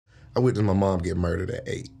I witnessed my mom get murdered at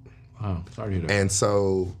 8. Oh, sorry to hear that. And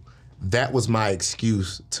so that was my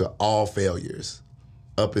excuse to all failures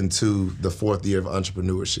up into the 4th year of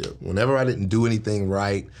entrepreneurship. Whenever I didn't do anything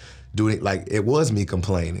right, it was me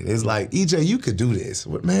complaining. It's like, EJ, you could do this.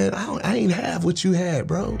 But man, I ain't have what you had,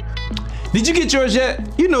 bro. Did you get yours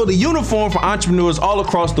yet? You know, the uniform for entrepreneurs all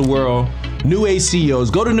across the world, New Age CEOs.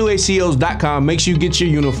 Go to newageceos.com. Make sure you get your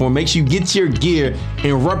uniform. Make sure you get your gear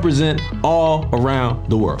and represent all around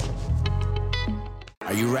the world.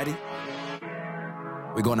 Are you ready?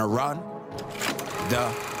 We're gonna run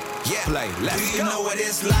the play. Let's go. Do you know what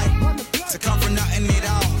it's like to come from nothing at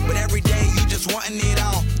all? But every day you just wanting it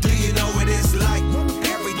all. Do you know what it's like?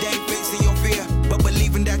 Every day facing your fear, but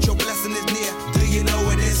believing that your blessing is near. Do you know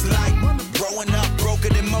what it's like? Growing up broker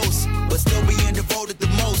than most, but still being devoted the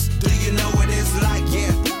most. Do you know what it's like?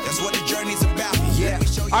 Yeah, that's what the journey's about. Yeah.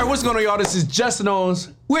 All right, what's going on, y'all? This is Justin Owens.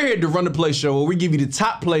 We're here to Run the Play Show, where we give you the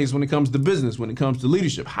top plays when it comes to business, when it comes to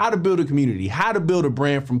leadership, how to build a community, how to build a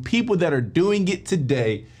brand from people that are doing it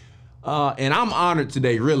today. And I'm honored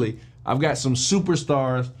today, really. I've got some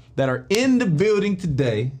superstars that are in the building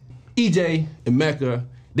today. EJ and Mecca,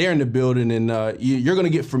 they're in the building, and you're gonna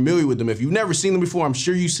get familiar with them. If you've never seen them before, I'm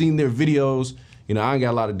sure you've seen their videos. You know, I ain't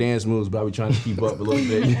got a lot of dance moves, but I'll be trying to keep up a little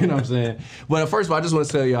bit, you know what I'm saying? But first of all, I just want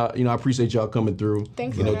to tell y'all, you know, I appreciate y'all coming through.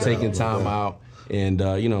 Thanks, you know, taking time out. And,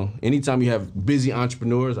 you know, anytime you have busy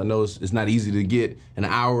entrepreneurs, I know it's not easy to get an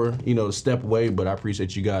hour, you know, to step away, but I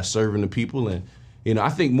appreciate you guys serving the people. And, you know, I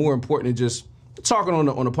think more important than just talking on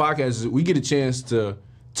the podcast is we get a chance to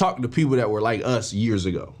talk to people that were like us years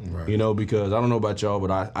ago, right. You know, because I don't know about y'all,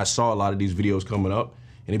 but I saw a lot of these videos coming up,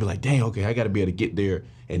 and they'd be like, dang, okay, I got to be able to get there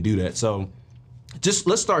and do that. So just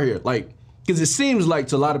let's start here, like, because it seems like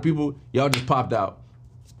to a lot of people, y'all just popped out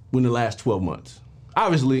in the last 12 months.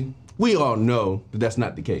 Obviously, we all know that that's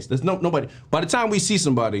not the case. There's nobody. By the time we see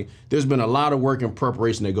somebody, there's been a lot of work and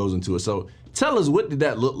preparation that goes into it. So tell us, what did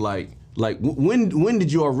that look like? Like, when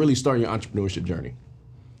did you all really start your entrepreneurship journey?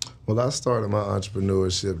 Well, I started my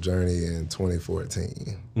entrepreneurship journey in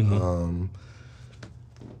 2014. Mm-hmm.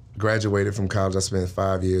 Graduated from college. I spent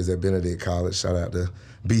 5 years at Benedict College. Shout out to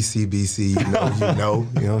BCBC, you know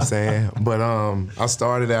what I'm saying? But I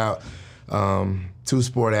started out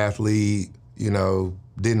two-sport athlete, you know,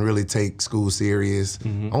 didn't really take school serious.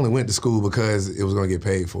 Mm-hmm. Only went to school because it was gonna get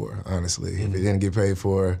paid for, honestly. Mm-hmm. If it didn't get paid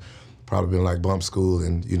for, probably been like bump school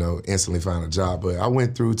and, you know, instantly find a job. But I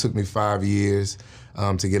went through, took me 5 years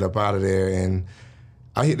to get up out of there, and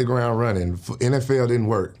I hit the ground running. NFL didn't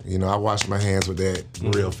work. You know, I washed my hands with that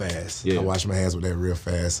real fast. Yeah. I washed my hands with that real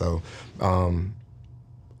fast. So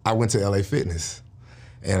I went to LA Fitness.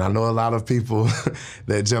 And I know a lot of people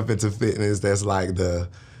that jump into fitness that's like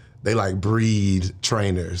they like breed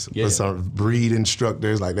trainers, or some breed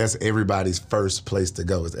instructors. Like that's everybody's first place to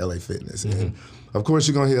go is LA Fitness. Mm-hmm. And of course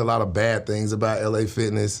you're gonna hear a lot of bad things about LA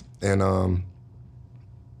Fitness, and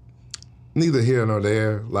neither here nor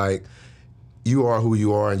there. Like, you are who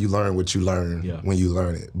you are and you learn what you learn when you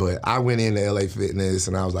learn it. But I went into LA Fitness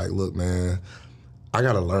and I was like, look, man, I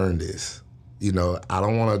gotta learn this. You know, I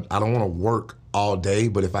don't wanna work all day,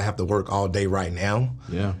 but if I have to work all day right now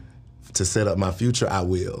to set up my future, I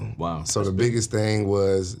will. Wow. So the biggest thing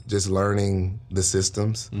was just learning the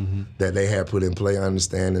systems that they had put in play,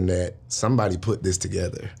 understanding that somebody put this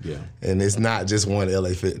together. Yeah. And it's not just one LA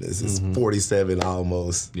Fitness. It's 47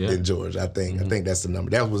 almost in Georgia, I think. I think that's the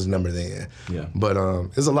number. That was the number then. Yeah. But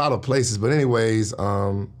there's a lot of places. But anyways,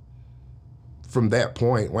 from that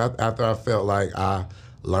point, after I felt like I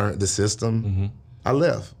learned the system, I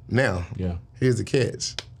left. Now, here's the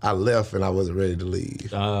catch. I left and I wasn't ready to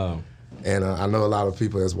leave. And I know a lot of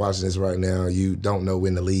people that's watching this right now, you don't know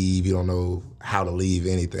when to leave, you don't know how to leave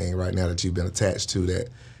anything right now that you've been attached to that,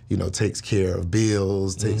 you know, takes care of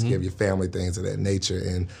bills, takes care of your family, things of that nature.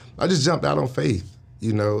 And I just jumped out on faith,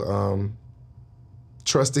 you know,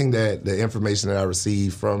 trusting that the information that I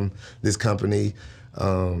received from this company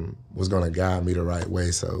was gonna guide me the right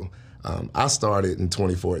way. So I started in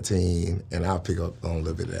 2014, and I'll pick up on a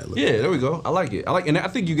little bit of that. There we go. I like it. And I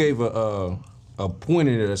think you gave a point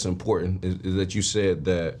in there that's important, is that you said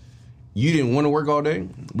that you didn't want to work all day,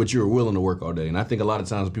 but you were willing to work all day. And I think a lot of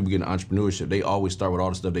times when people get into entrepreneurship, they always start with all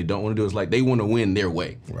the stuff they don't want to do. It's like they want to win their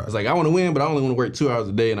way. Right. It's like, I want to win, but I only want to work 2 hours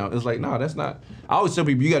a day. And it's like, no, that's not. I always tell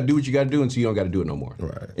people, you got to do what you got to do until you don't got to do it no more.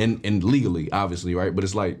 Right. And legally, obviously, right? But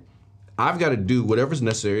it's like, I've got to do whatever's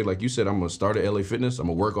necessary. Like you said, I'm going to start at LA Fitness. I'm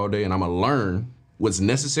going to work all day, and I'm going to learn what's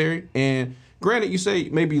necessary. And granted, you say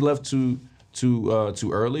maybe you left too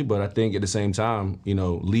early, but I think at the same time, you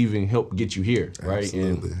know, leaving helped get you here, right?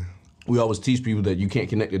 Absolutely. And we always teach people that you can't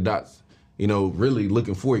connect the dots, really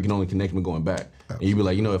looking forward, you can only connect them going back. Absolutely. And you'd be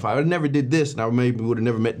like, if I never did this, and I maybe would have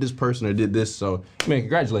never met this person or did this. So, man,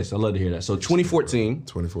 congratulations. I love to hear that. So 2014.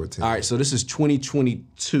 2014. All right, so this is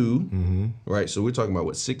 2022, right? So we're talking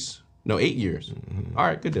about, 8 years. All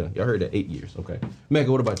right, good deal. Y'all heard that, 8 years. Okay.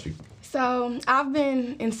 Mecca, what about you? So I've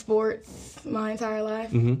been in sports my entire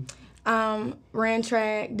life. Ran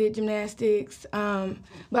track, did gymnastics, but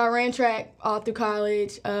I ran track all through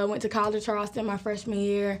college. Went to College of Charleston my freshman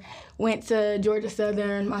year. Went to Georgia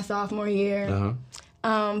Southern my sophomore year.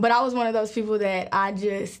 But I was one of those people that I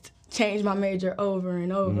just changed my major over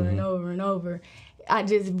and over and over and over. I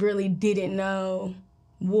just really didn't know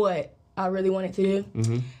what I really wanted to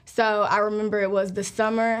do. So I remember it was the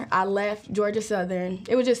summer I left Georgia Southern.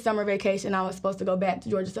 It was just summer vacation. I was supposed to go back to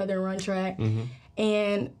Georgia Southern and run track.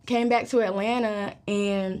 And came back to Atlanta,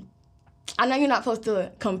 and I know you're not supposed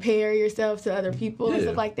to compare yourself to other people and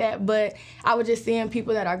stuff like that, but I was just seeing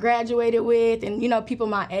people that I graduated with and, people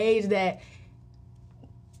my age that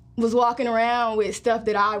was walking around with stuff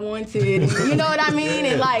that I wanted, you know what I mean?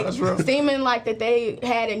 And seeming like that they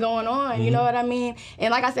had it going on, you know what I mean?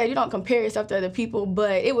 And like I said, you don't compare yourself to other people,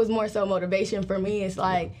 but it was more so motivation for me. It's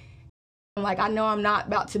like I know I'm not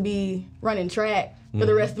about to be running track for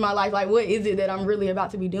the rest of my life. Like, what is it that I'm really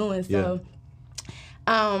about to be doing? So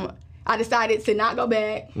I decided to not go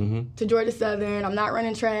back to Georgia Southern. I'm not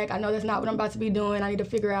running track. I know that's not what I'm about to be doing. I need to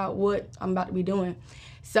figure out what I'm about to be doing.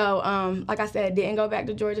 So, like I said, didn't go back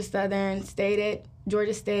to Georgia Southern, stayed at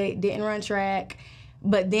Georgia State, didn't run track.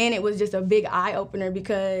 But then it was just a big eye-opener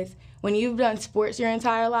because when you've done sports your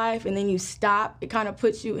entire life and then you stop, it kind of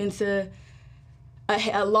puts you into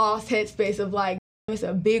a lost headspace of like, it's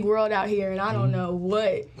a big world out here and I don't know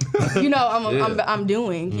what, I'm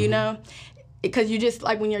doing, Because you just,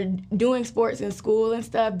 like, when you're doing sports in school and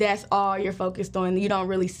stuff, that's all you're focused on. You don't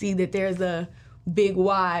really see that there's a big,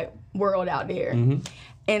 wide world out there.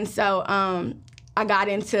 And so I got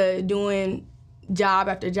into doing job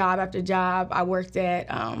after job after job. I worked at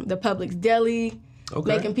the Publix deli,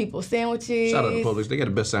 making people sandwiches. Shout out to Publix. They got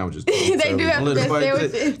the best sandwiches. They do have the best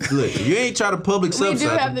sandwiches. Look, if you ain't try to Publix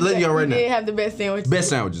subside, let y'all right now. We did have the best sandwiches. Best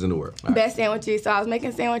sandwiches in the world. Right. Best sandwiches. So I was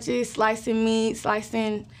making sandwiches, slicing meat,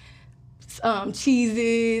 slicing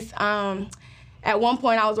cheeses. At one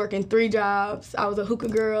point, I was working 3 jobs. I was a hookah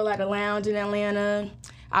girl at a lounge in Atlanta.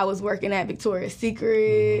 I was working at Victoria's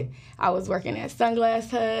Secret. I was working at Sunglass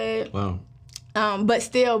Hut. Wow. But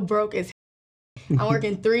still broke as I'm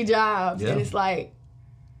working 3 jobs, and it's like...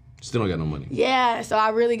 Still don't got no money. Yeah, so I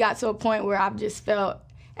really got to a point where I've just felt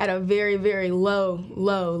at a very, very low,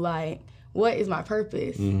 like, what is my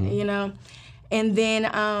purpose, And then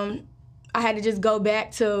I had to just go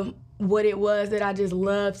back to what it was that I just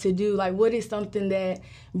love to do. Like, what is something that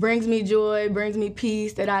brings me joy, brings me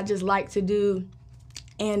peace, that I just like to do?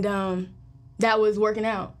 And that was working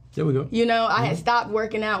out. There we go. I had stopped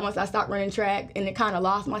working out once I stopped running track, and it kind of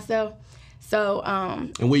lost myself. So.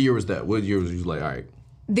 And what year was that? What year was you like, all right?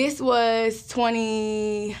 This was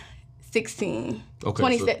 2016. Okay.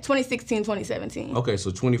 2016, 2017. Okay, so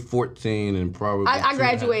 2014 and probably... I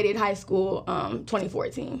graduated high school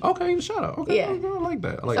 2014. Okay, shout out. Okay, yeah. I like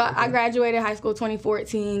that. I graduated high school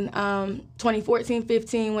 2014.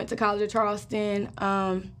 2014-15, went to College of Charleston.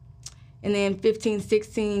 And then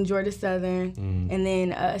 15-16, Georgia Southern. And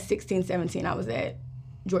then 16-17, I was at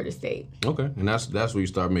Georgia State. Okay, and that's where you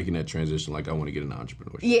start making that transition, like, I want to get into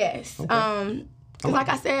entrepreneurship. Yes. Okay. Like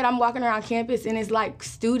I said, I'm walking around campus and it's like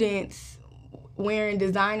students wearing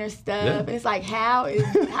designer stuff, and it's like, how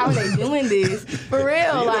are they doing this for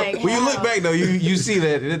real? Like, when you look back though, you see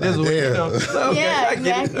that there's a way. Okay, yeah,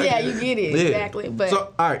 exactly. Yeah, you get it exactly. But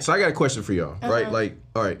so all right, so I got a question for y'all, right? Like,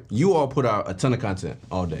 all right, you all put out a ton of content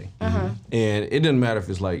all day, and it doesn't matter if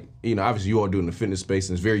it's like, obviously you all do in the fitness space,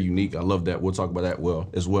 and it's very unique. I love that. We'll talk about that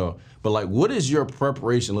as well. But like, what does your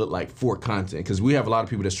preparation look like for content? Because we have a lot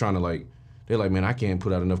of people that's trying to like. They're like, man, I can't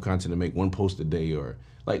put out enough content to make 1 post a day, or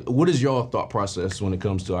like, what is your thought process when it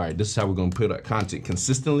comes to, all right, this is how we're gonna put out content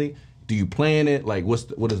consistently? Do you plan it? Like,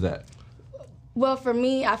 what is that? Well, for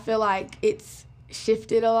me, I feel like it's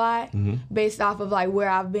shifted a lot based off of like where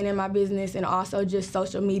I've been in my business, and also just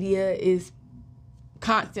social media is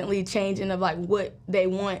constantly changing of like what they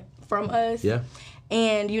want from us. Yeah.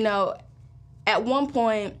 And at one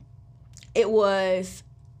point, it was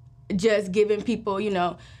just giving people,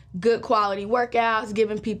 good quality workouts,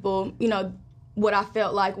 giving people, what I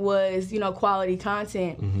felt like was, quality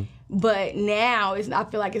content. But now I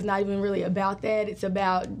feel like it's not even really about that. It's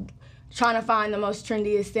about trying to find the most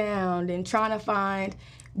trendiest sound and trying to find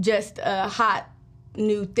just a hot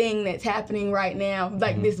new thing that's happening right now,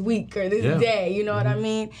 like this week or this day, you know what I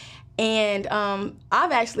mean? And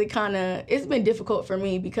I've actually it's been difficult for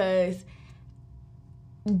me because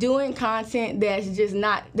doing content that's just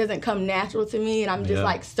doesn't come natural to me, and I'm just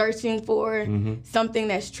like searching for something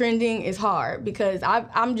that's trending is hard, because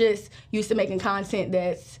I'm just used to making content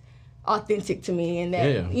that's authentic to me, and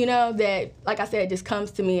that you know, that, like I said, just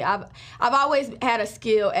comes to me. I've always had a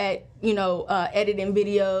skill at editing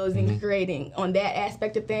videos and creating on that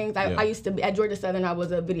aspect of things. I used to be at Georgia Southern. I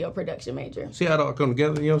was a video production major. See how it all come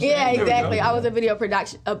together? You know what I'm Yeah, saying? exactly. I was a video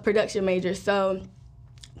production major, so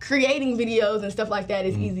creating videos and stuff like that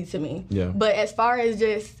is easy to me. Yeah. But as far as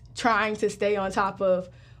just trying to stay on top of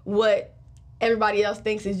what everybody else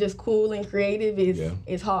thinks is just cool and creative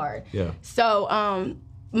is hard. Yeah. So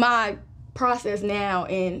my process now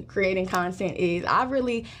in creating content is I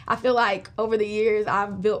feel like over the years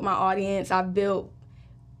I've built my audience. I've built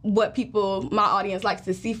what my audience likes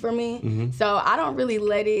to see from me. So I don't really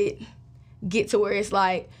let it get to where it's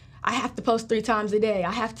like, I have to post 3 times a day.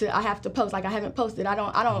 I have to post. Like, I haven't posted. I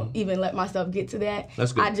don't even let myself get to that.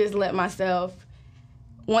 That's good. I just let myself,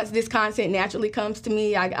 once this content naturally comes to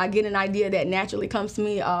me, I get an idea that naturally comes to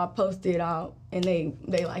me, I'll post it out, and they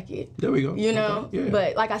like it. There we go. You know? Okay. Yeah.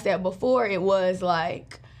 But like I said before, it was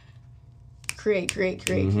like create,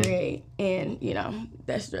 and you know,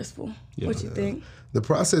 that's stressful. Yeah. What you think? The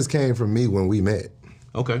process came from me when we met.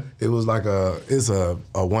 Okay. It was like it's a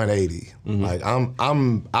 180. Like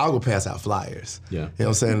I'll go pass out flyers. Yeah. You know what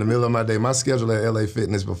I'm saying? In the middle of my day, my schedule at LA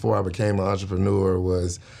Fitness before I became an entrepreneur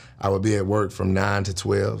was I would be at work from 9 to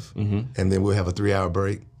 12, and then we'll have a 3-hour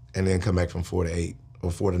break, and then come back from 4 to 8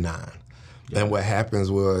 or 4 to 9. Yeah. And what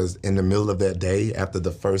happens was, in the middle of that day, after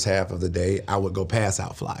the first half of the day, I would go pass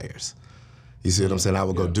out flyers. You see what I'm saying? I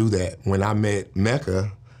would go do that. When I met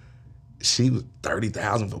Mecca, she was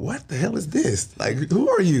 30,000 for what the hell is this? Like, who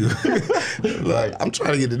are you? Like, I'm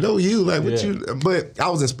trying to get to know you. Like, what you? But I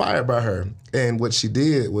was inspired by her, and what she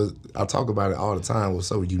did was, I talk about it all the time, was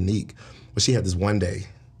so unique. But she had this one day.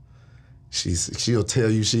 She'll tell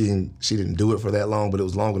you she didn't do it for that long, but it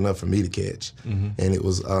was long enough for me to catch, and it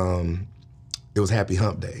was Happy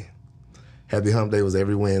Hump Day. Happy Hump Day was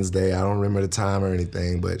every Wednesday. I don't remember the time or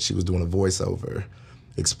anything, but she was doing a voiceover,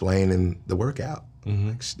 explaining the workout.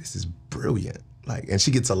 Like, this is brilliant. Like, and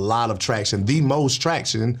she gets a lot of traction, the most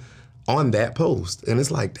traction on that post. And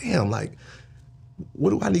it's like, damn, like,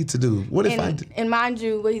 what do I need to do? What if I do? And mind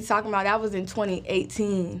you, what he's talking about, that was in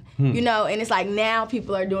 2018. You know, and it's like now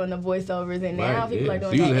people are doing the voicovers, and now people are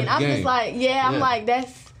doing that. And I'm just like, I'm like,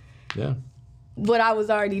 that's what I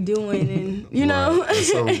was already doing, and you know. And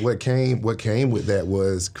so what came with that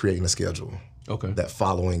was creating a schedule. Okay. That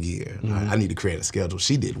following year, I need to create a schedule.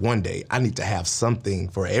 She did one day. I need to have something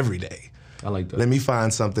for every day. I like that. Let me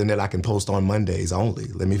find something that I can post on Mondays only.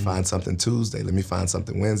 Let me find something Tuesday. Let me find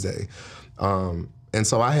something Wednesday. And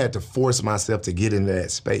so I had to force myself to get into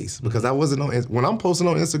that space, because I wasn't on. When I'm posting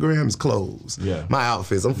on Instagram, it's clothes. Yeah. My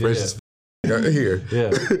outfits. I'm fresh as here.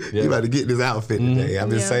 Yeah. You about to get this outfit today. I've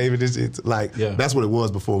been saving this shit. Like, that's what it was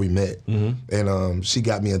before we met. And she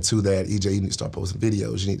got me into that. EJ, you need to start posting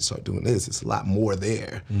videos. You need to start doing this. It's a lot more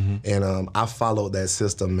there. And I followed that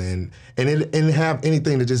system, and it didn't have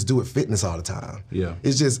anything to just do with fitness all the time. Yeah.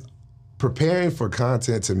 It's just preparing for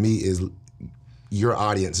content, to me, is your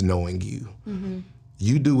audience knowing you.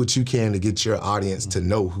 You do what you can to get your audience to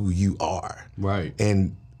know who you are. Right.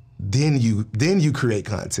 And then you create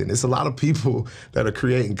content. It's a lot of people that are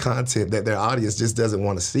creating content that their audience just doesn't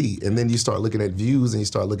want to see. And then you start looking at views and you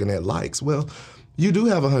start looking at likes. Well, you do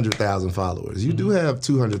have 100,000 followers. You do have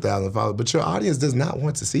 200,000 followers, but your audience does not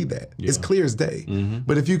want to see that. It's clear as day.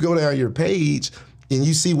 But if you go down your page and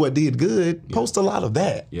you see what did good, post a lot of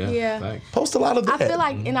that. Post a lot of that.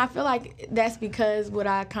 I feel like that's because what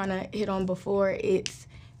I kind of hit on before, it's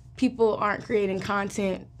people aren't creating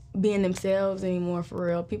content being themselves anymore, for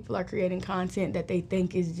real. People are creating content that they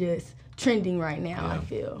think is just trending right now, I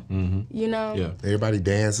feel. You know? Yeah. Everybody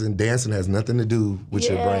dancing. Dancing has nothing to do with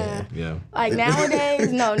your brand. Yeah. Like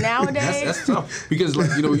nowadays, That's tough. Because, like,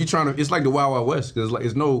 you know, you're trying to, it's like the Wild Wild West, because like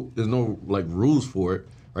there's no like rules for it,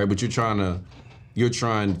 right? But you're trying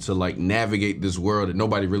to like navigate this world that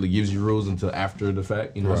nobody really gives you rules until after the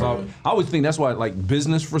fact. You know, so I always think that's why like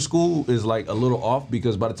business for school is like a little off,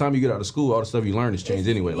 because by the time you get out of school, all the stuff you learn has changed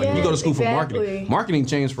anyway. Like you go to school for marketing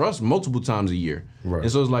changed for us multiple times a year. Right.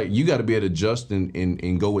 And so it's like you got to be able to adjust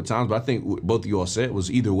and go with times. But I think what both of you all said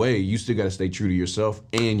was, either way, you still got to stay true to yourself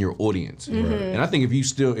and your audience. And I think if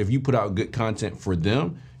you put out good content for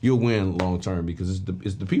them, you'll win long term because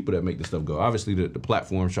it's the people that make the stuff go. Obviously, the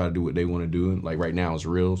platforms try to do what they want to do. And like right now, it's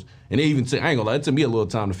Reels. And they even say, I ain't gonna lie, it took me a little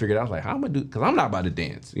time to figure it out. I was like, how am I do? Because I'm not about to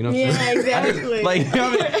dance. You know what I'm saying? Exactly. Like, you know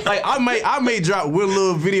what I mean? Like I may drop one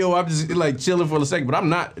little video. I'm just like chilling for a second, but I'm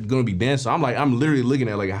not gonna be dancing. So I'm literally looking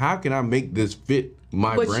at like, how can I make this fit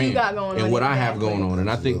my brand you got going and on what I have going on? And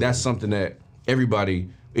I think that's something that everybody,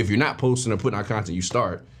 if you're not posting or putting out content, you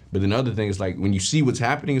start. But then the other thing is like when you see what's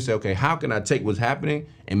happening, you say, okay, how can I take what's happening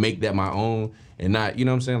and make that my own and not, you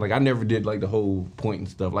know what I'm saying? Like I never did like the whole point and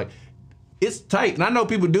stuff. Like it's tight, and I know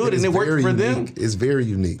people do it and it works for them. It's very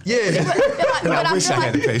unique. Yeah. I wish I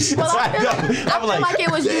had the patience. Well, I feel like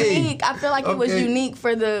it was unique. I feel like it was unique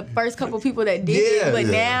for the first couple people that did it, but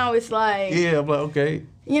now it's like. Yeah, I'm like, okay.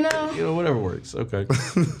 You know, whatever works. Okay.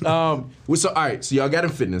 So all right, so y'all got in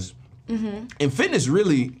fitness. Mm-hmm. And fitness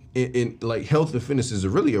really, in like health and fitness is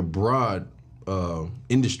really a broad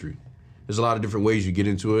industry. There's a lot of different ways you get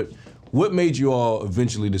into it. What made you all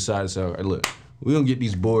eventually decide to say, all right, look, we're going to get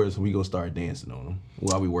these boards and we're going to start dancing on them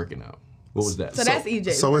while we working out? What was that? So that's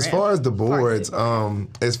EJ. So as far as the boards,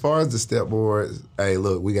 as far as the step boards, hey,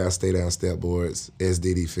 look, we got Stay Down step boards,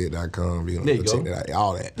 SDDFit.com, there you check go. that out,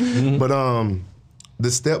 all that. Mm-hmm. But the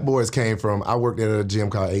step boards came from, I worked at a gym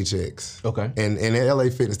called HX. Okay. And in LA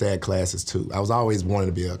Fitness, they had classes too. I was always wanting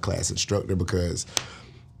to be a class instructor because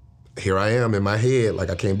here I am in my head, like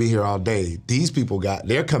I can't be here all day. These people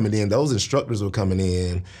they're coming in, those instructors were coming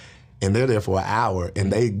in, and they're there for an hour,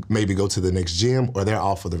 and they maybe go to the next gym or they're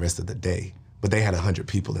off for the rest of the day. But they had 100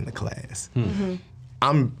 people in the class. Mm-hmm.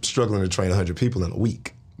 I'm struggling to train 100 people in a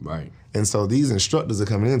week. Right. And so these instructors are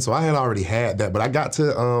coming in. So I had already had that, but I got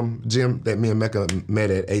to gym that me and Mecca met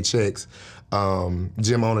at HX,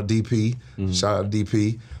 gym owner DP, shout out to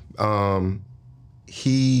DP.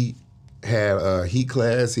 He had a heat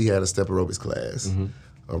class, he had a step aerobics class,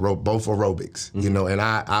 both aerobics, you know, and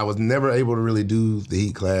I was never able to really do the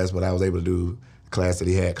heat class, but I was able to do a class that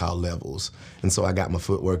he had called Levels. And so I got my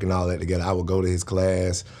footwork and all that together. I would go to his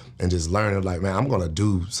class and just learn it like, man, I'm gonna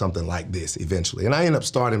do something like this eventually. And I ended up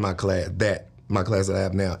starting my class that I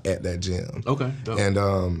have now at that gym. Okay. Dope.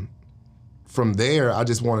 And from there, I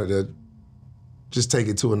just wanted to just take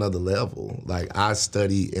it to another level. Like I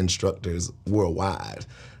study instructors worldwide.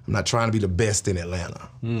 I'm not trying to be the best in Atlanta.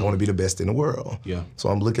 I want to be the best in the world. Yeah. So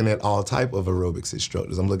I'm looking at all type of aerobics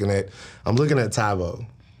instructors. I'm looking at Tybo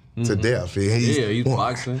to death. He's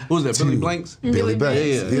boxing. Who's that? Billy Blanks? Billy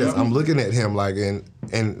Banks. Yeah. Yes, I'm looking at him like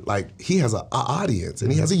and like he has an audience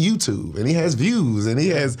and he has a YouTube and he has views and he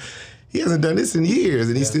hasn't done this in years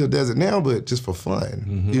and he still does it now, but just for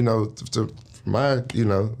fun. You know, to my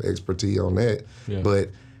expertise on that. Yeah. But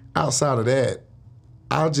outside of that,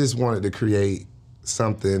 I just wanted to create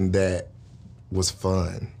something that was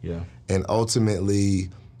fun. Yeah. And ultimately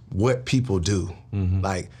what people do.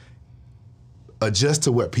 Like adjust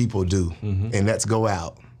to what people do, and that's go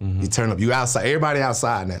out. You turn up, you outside. Everybody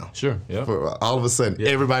outside now. Sure, yeah. For all of a sudden,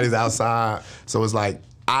 everybody's outside. So it's like,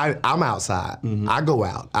 I'm outside. I go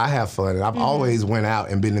out. I have fun. And I've always went out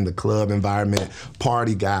and been in the club environment,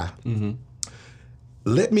 party guy.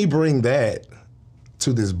 Let me bring that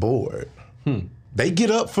to this board. They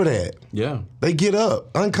get up for that. Yeah. They get up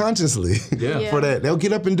unconsciously for that. They'll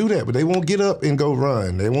get up and do that, but they won't get up and go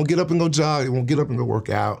run. They won't get up and go jog. They won't get up and go work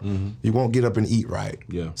out. You won't get up and eat right.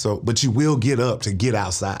 Yeah. So, but you will get up to get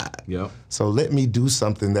outside. Yeah. So let me do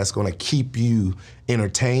something that's gonna keep you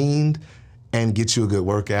entertained and get you a good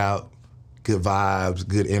workout, good vibes,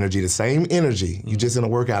 good energy. The same energy. You just in a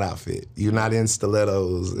workout outfit. You're not in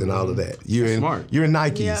stilettos and all of that. You're in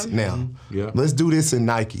Nikes now. Yeah. Let's do this in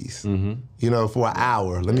Nikes. You know, for an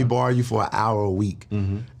hour. Let me borrow you for an hour a week,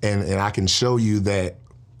 and I can show you that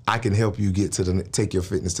I can help you get to take your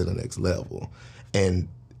fitness to the next level. And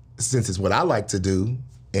since it's what I like to do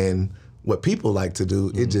and what people like to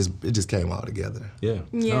do, it just came all together. Yeah.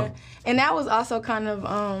 Yeah. Oh. And that was also kind of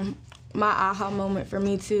my aha moment for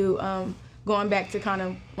me too. Going back to kind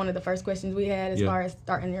of one of the first questions we had as far as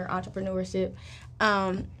starting your entrepreneurship.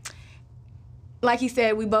 Like he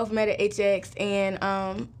said, we both met at HX,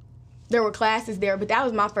 and there were classes there, but that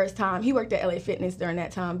was my first time. He worked at LA Fitness during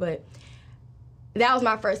that time, but that was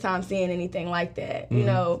my first time seeing anything like that. You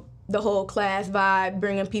know, the whole class vibe,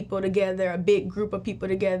 bringing people together, a big group of people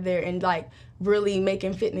together, and like really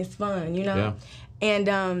making fitness fun, you know? Yeah.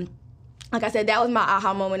 And like I said, that was my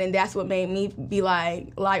aha moment, and that's what made me be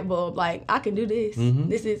like, light bulb, like, I can do this.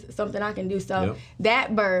 This is something I can do. So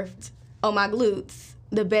that birthed Oh My Glutes,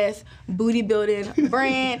 the best booty building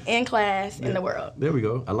brand and class in the world. There we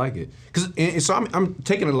go. I like it. So I'm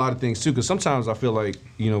taking a lot of things too, because sometimes I feel like,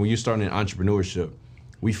 you know, when you're starting an entrepreneurship,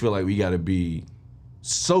 we feel like we got to be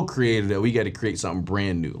so creative that we got to create something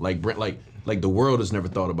brand new. Like the world has never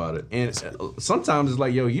thought about it. And sometimes it's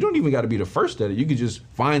like, yo, you don't even got to be the first at it. You could just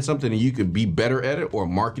find something and you could be better at it or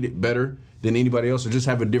market it better than anybody else, or just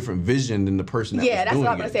have a different vision than the person that was doing it. Yeah, that's what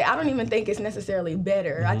I'm going to say. I don't even think it's necessarily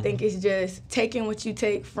better. I think it's just taking what you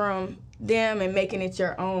take from them and making it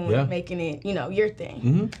your own, making it, your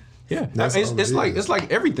thing. Yeah, it's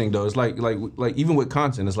like everything though. It's like even with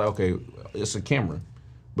content, it's like, okay, it's a camera,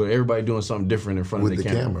 but everybody doing something different in front of the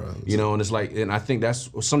camera. And it's like, and I think that's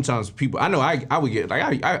sometimes people. I know I would get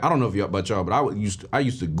like I don't know if about y'all, but I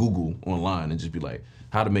used to Google online and just be like,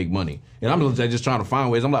 how to make money, and I'm just trying to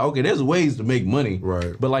find ways. I'm like, okay, there's ways to make money,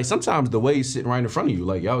 right? But like sometimes the ways sitting right in front of you,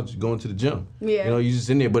 like y'all just going to the gym, you just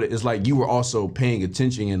in there. But it's like you were also paying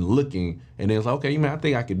attention and looking, and then it's like, okay, man, I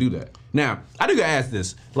think I could do that. Now I do gotta ask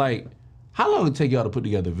this, like, how long it take y'all to put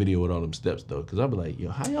together a video with all them steps though? Because I'll be like, yo,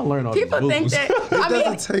 how y'all learn all People these think moves? that It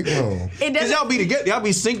doesn't take long. It doesn't. Y'all be together, y'all be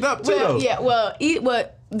synced up too. Well, though. yeah. Well,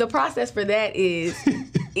 the process for that is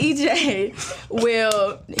EJ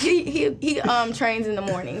he trains in the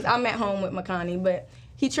mornings. I'm at home with Makani, but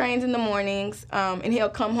he trains in the mornings, and he'll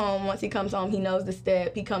come home. Once he comes home, he knows the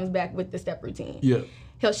step. He comes back with the step routine. Yeah.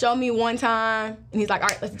 He'll show me one time, and he's like, all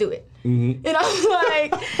right, let's do it. And I'm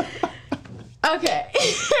like, okay.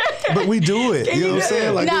 But we do it. You know what I'm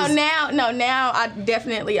saying? Like now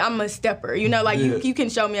I'm a stepper. You can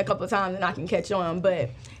show me a couple of times and I can catch on,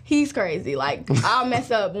 but he's crazy. Like, I'll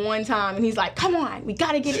mess up one time and he's like, come on, we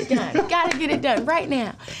gotta get it done. We gotta get it done right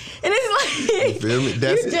now. And it's like, you feel me?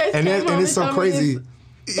 And it's so crazy.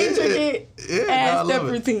 Intricate ass step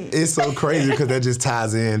routine. It's so crazy because that just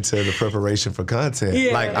ties into the preparation for content.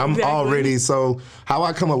 Yeah, like I'm exactly. already, so how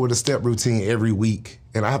I come up with a step routine every week,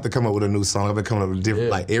 and I have to come up with a new song. I've been coming up with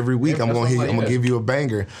different, like every week I'm gonna give you a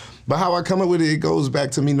banger. But how I come up with it goes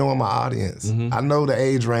back to me knowing my audience. I know the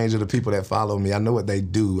age range of the people that follow me. I know what they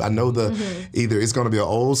do. I know either it's gonna be an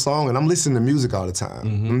old song, and I'm listening to music all the time.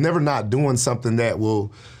 I'm never not doing something that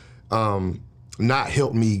will not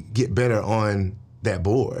help me get better on that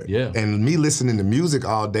board. Yeah. And me listening to music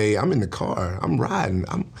all day, I'm in the car, I'm riding,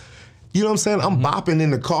 you know what I'm saying? I'm bopping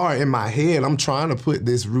in the car in my head. I'm trying to put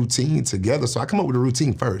this routine together. So I come up with a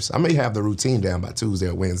routine first. I may have the routine down by Tuesday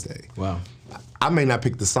or Wednesday. Wow. I may not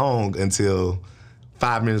pick the song until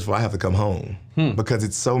 5 minutes before I have to come home because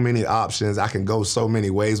it's so many options. I can go so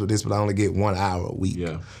many ways with this, but I only get 1 hour a week.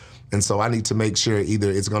 Yeah. And so I need to make sure either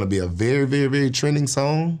it's gonna be a very, very, very trending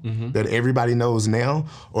song that everybody knows now,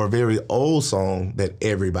 or a very old song that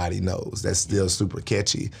everybody knows that's still super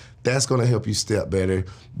catchy. That's gonna help you step better.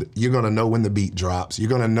 You're gonna know when the beat drops. You're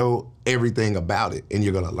gonna know everything about it, and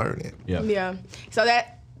you're gonna learn it. Yeah. So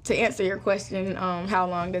that, to answer your question, how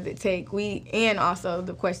long does it take? And also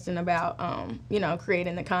the question about,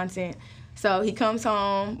 creating the content. So he comes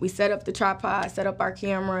home, we set up the tripod, set up our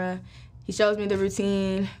camera. He shows me the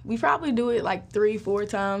routine. We probably do it like 3-4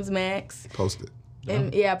 times max. Post it.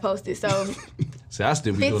 And post it. So See, I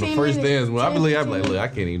still be doing the first dance. Well, I'm like, look, I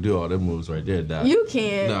can't even do all them moves right there, Doc. You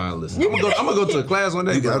can. Nah, listen. I'm gonna go to a class one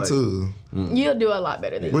day. You got to. You'll do a lot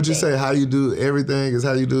better than What'd you say? How you do everything is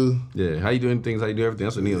how you do? Yeah, how you do anything is how you do everything.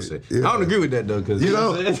 That's what Neil said. I don't agree with that though, because you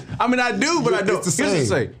know, I mean, I do, but I don't. It's the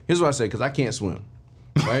same. Here's what I say, because I can't swim,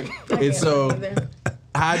 right? And so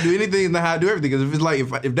how I do anything and how I do everything. Because if it's like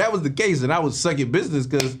if that was the case, then I would suck at business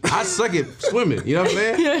because I suck at swimming. You know what I'm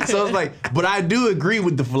saying? Yeah. So it's like, but I do agree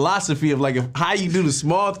with the philosophy of like if how you do the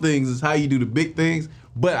small things is how you do the big things.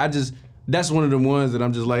 But that's one of the ones that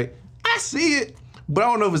I'm just like, I see it. But I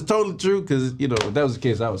don't know if it's totally true because, if that was the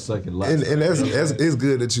case, I would suck at a lot. And it's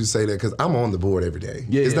good that you say that because I'm on the board every day.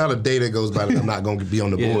 Yeah, it's not a day that goes by that I'm not going to be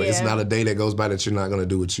on the board. Yeah. It's not a day that goes by that you're not going to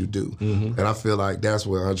do what you do. And I feel like that's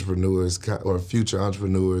what entrepreneurs or future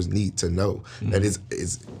entrepreneurs need to know. That it's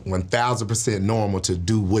 1,000% normal to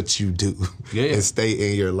do what you do and stay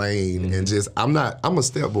in your lane. And just, I'm a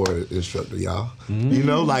step board instructor, y'all.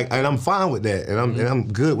 And I'm fine with that. And I'm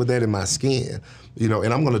good with that in my skin.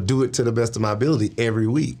 And I'm gonna do it to the best of my ability every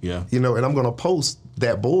week. Yeah. And I'm gonna post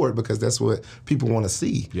that board because that's what people want to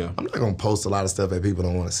see. Yeah. I'm not gonna post a lot of stuff that people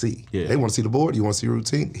don't want to see. Yeah. They want to see the board. You want to see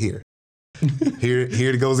routine? Here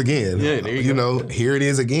it goes again. Yeah, there you go. Here it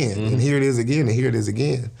is again, and here it is again, and here it is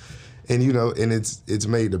again, and and it's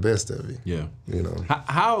made the best of it. Yeah.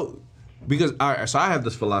 How? Because so I have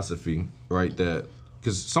this philosophy, right, that.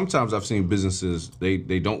 Because sometimes I've seen businesses, they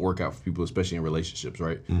don't work out for people, especially in relationships,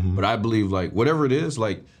 right? But I believe, like, whatever it is,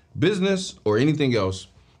 like, business or anything else,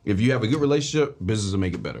 if you have a good relationship, business will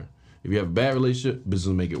make it better. If you have a bad relationship, business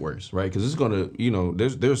will make it worse, right? Because it's going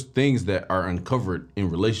to, there's things that are uncovered in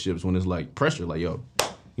relationships when it's, like, pressure, like, yo,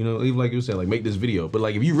 You know, even like you said, like make this video. But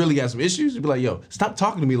like if you really got some issues, you'd be like, yo, stop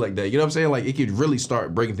talking to me like that. You know what I'm saying? Like it could really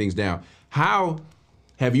start breaking things down. How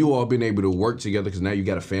have you all been able to work together? Because now you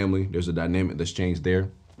got a family. There's a dynamic that's changed there.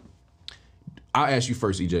 I'll ask you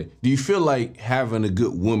first, EJ. Do you feel like having a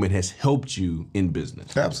good woman has helped you in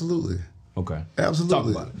business? Absolutely. Okay.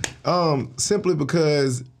 Absolutely. Talk about it. Simply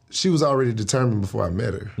because she was already determined before I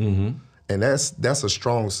met her. Mm-hmm. And that's a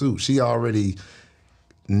strong suit. She already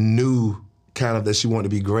knew kind of that she wanted to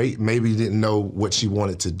be great. Maybe didn't know what she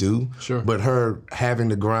wanted to do. Sure. But her having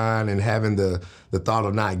the grind and having the thought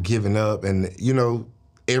of not giving up, and you know,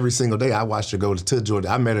 every single day I watched her go to Georgia.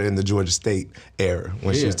 I met her in the Georgia State era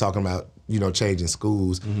when she was talking about, you know, changing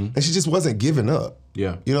schools. And she just wasn't giving up.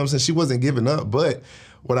 Yeah. You know what I'm saying? She wasn't giving up. But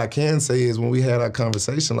what I can say is when we had our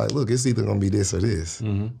conversation, like, look, it's either gonna be this or this.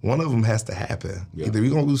 One of them has to happen. Yeah. Either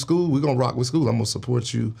you're gonna do school, we're gonna rock with school. I'm gonna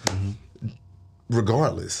support you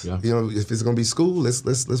regardless. Yeah. You know, if it's gonna be school,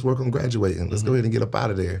 let's work on graduating. Let's go ahead and get up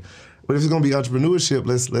out of there. But if it's gonna be entrepreneurship,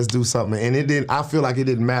 let's do something. And I feel like it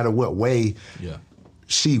didn't matter what way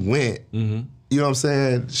she went. You know what I'm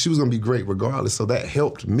saying? She was gonna be great regardless. So that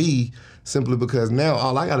helped me simply because now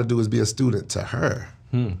all I gotta do is be a student to her.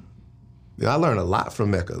 You know, I learned a lot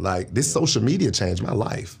from Mecca. Like, this social media changed my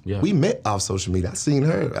life. Yeah. We met off social media. I seen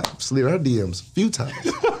her, I slid her DMs a few times,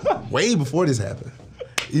 way before this happened.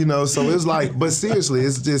 You know, so it's like, but seriously,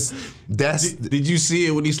 it's just, Did you see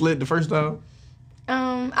it when he slid the first time?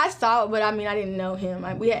 I saw it, but I mean, I didn't know him.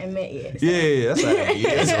 We hadn't met yet. So. Yeah, that's how it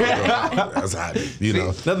is. That's how, you know.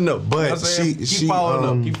 Nothing to know. But Keep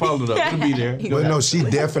following up. Keep following up. It'll be there. But no, she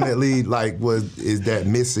definitely is that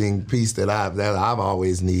missing piece that I've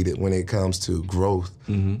always needed when it comes to growth.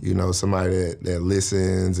 You know, somebody that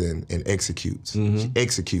listens and executes. She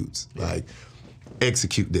executes. Like,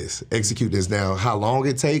 execute this. Now, how long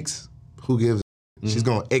it takes, who gives a She's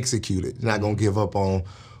gonna execute it. Not gonna give up on,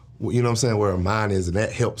 you know what I'm saying, where her mind is, and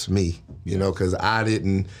that helps me, you know, because I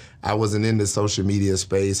wasn't in the social media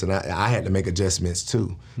space, and I had to make adjustments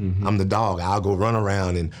too. I'm the dog. I'll go run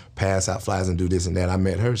around and pass out flyers and do this and that. I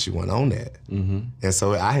met her, she went on that. And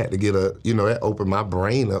so I had to get that opened my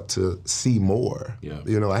brain up to see more.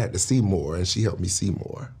 You know, I had to see more, and she helped me see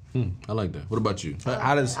more. I like that. What about you?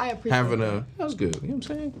 How does I appreciate having that. That was good. You know what I'm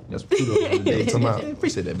saying? That's kudos of the day.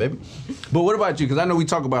 Appreciate that, baby. But what about you? Because I know we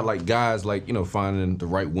talk about like guys, like, you know, finding the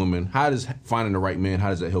right woman. How does finding the right man, how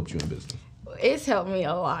does that help you in business? It's helped me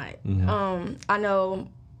a lot. I know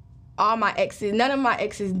all my exes, none of my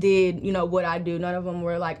exes did, you know, what I do. None of them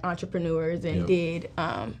were like entrepreneurs and did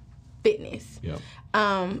fitness.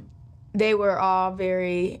 They were all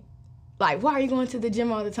very like, why are you going to the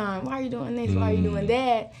gym all the time? Why are you doing this? Why are you doing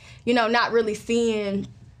that? You know, not really seeing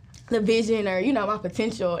the vision or, you know, my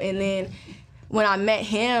potential. And then when I met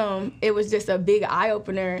him, it was just a big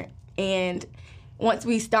eye-opener. And once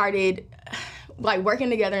we started like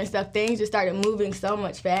working together and stuff, things just started moving so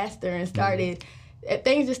much faster and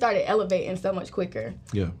things just started elevating so much quicker.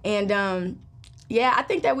 And I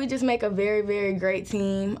think that we just make a very, very great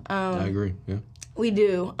team. I agree. We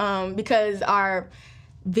do, because our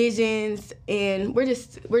visions and we're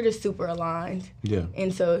just super aligned.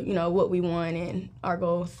 And so, you know, what we want and our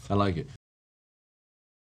goals. I like it.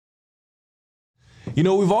 You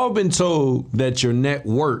know, we've all been told that your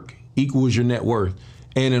network equals your net worth.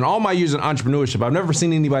 And in all my years in entrepreneurship, I've never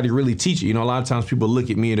seen anybody really teach it. You know, a lot of times people look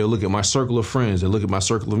at me and they'll look at my circle of friends, they look at my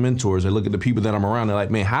circle of mentors, they look at the people that I'm around, they're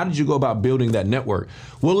like, man, how did you go about building that network?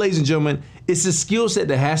 Well, ladies and gentlemen, it's a skill set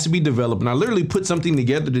that has to be developed. And I literally put something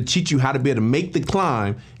together to teach you how to be able to make the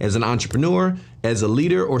climb as an entrepreneur, as a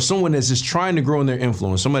leader, or someone that's just trying to grow in their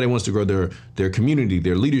influence. Somebody wants to grow their community,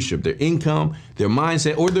 their leadership, their income, their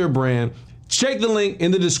mindset, or their brand. Check the link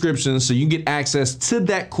in the description so you can get access to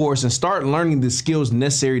that course and start learning the skills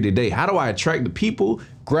necessary today. How do I attract the people,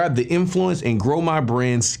 grab the influence, and grow my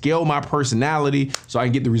brand, scale my personality so I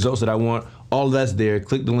can get the results that I want? All of that's there.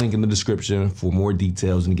 Click the link in the description for more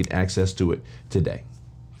details and get access to it today.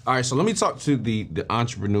 All right, so let me talk to the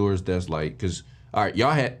entrepreneurs that's like, because, all right,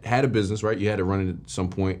 y'all had a business, right? You had to run it at some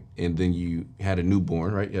point, and then you had a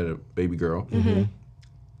newborn, right? You had a baby girl.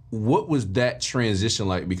 What was that transition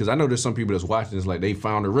like? Because I know there's some people that's watching this, like they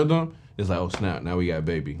found a rhythm. It's like, oh snap, now we got a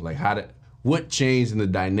baby. Like what changed in the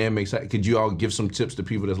dynamics? Could you all give some tips to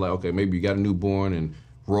people that's like, okay, maybe you got a newborn and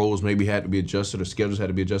roles maybe had to be adjusted or schedules had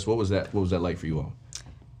to be adjusted. What was that like for you all?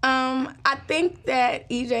 I think that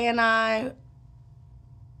EJ and I,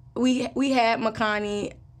 we had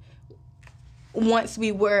Makani once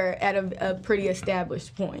we were at a pretty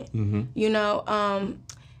established point, you know,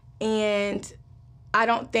 and I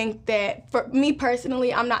don't think that, for me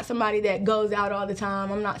personally, I'm not somebody that goes out all the time.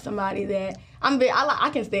 I'm not somebody that, I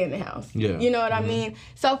can stay in the house. Yeah. You know what I mean?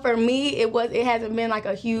 So for me, it hasn't been like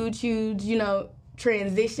a huge,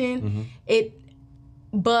 transition.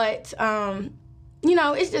 But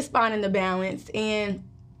it's just finding the balance, and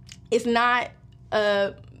it's not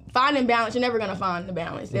finding balance. You're never gonna find the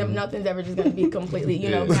balance. Nothing's ever just gonna be completely,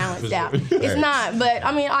 balanced out. It's not. But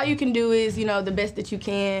I mean, all you can do is, the best that you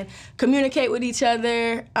can. Communicate with each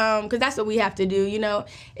other, because that's what we have to do.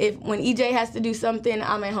 If when EJ has to do something,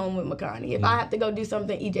 I'm at home with Makani. If I have to go do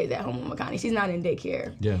something, EJ's at home with Makani. She's not in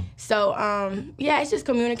daycare. Yeah. So it's just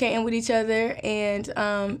communicating with each other and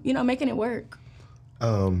making it work.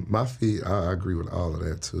 My I agree with all of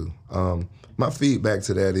that too. My feedback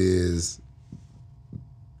to that is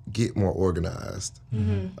get more organized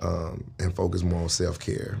and focus more on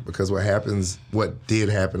self-care. Because what did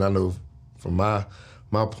happen, I know from my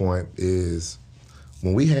point is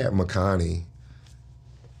when we had Makani,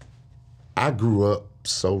 I grew up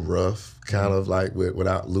so rough, kind of like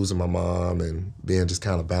without losing my mom and being just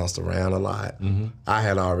kind of bounced around a lot. I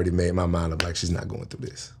had already made my mind up like she's not going through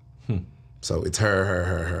this. So it's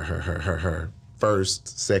her,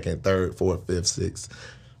 first, second, third, fourth, fifth, sixth.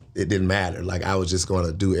 It didn't matter. Like I was just going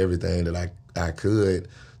to do everything that I could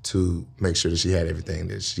to make sure that she had everything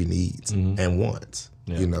that she needs and wants.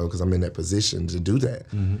 Because I'm in that position to do that.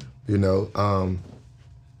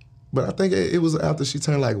 But I think it was after she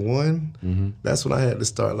turned like 1. That's when I had to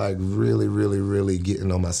start like really, really, really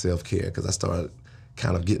getting on my self-care, because I started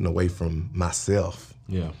kind of getting away from myself.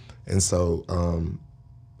 Yeah. And so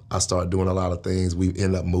I started doing a lot of things. We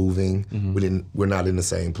ended up moving. We're not in the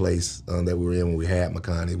same place that we were in when we had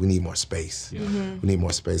Makani. We need more space. Yeah. We need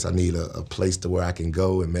more space. I need a place to where I can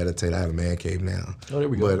go and meditate. I have a man cave now. Oh, there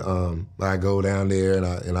we go. But I go down there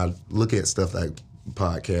and I look at stuff like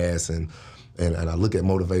podcasts and I look at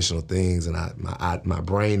motivational things, and my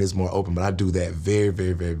brain is more open. But I do that very,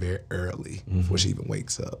 very, very, very early before she even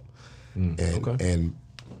wakes up. And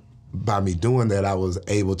by me doing that, I was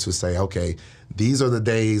able to say, okay, these are the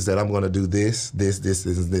days that I'm going to do this.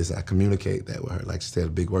 I communicate that with her. Like she said, a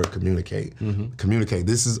big word, communicate. Communicate.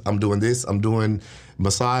 I'm doing this. I'm doing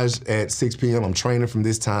massage at 6 p.m. I'm training from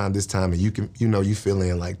this time, and you can, you fill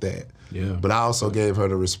in like that. Yeah. But I also gave her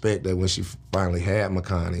the respect that when she finally had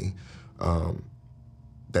Makani,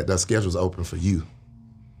 that the schedule's open for you.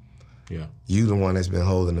 Yeah. You the one that's been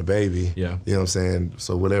holding the baby. Yeah. You know what I'm saying?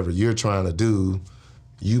 So whatever you're trying to do,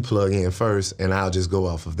 you plug in first, and I'll just go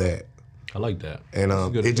off of that. I like that. And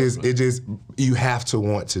it just you have to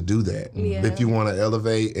want to do that. If you want to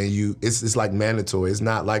elevate, and it's like mandatory. It's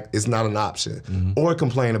not an option. Or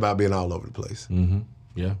complain about being all over the place.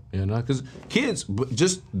 Yeah, because kids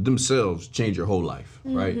just themselves change your whole life,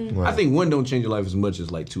 right? I think one don't change your life as much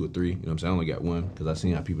as like 2 or 3. You know what I'm saying? I only got one, because I've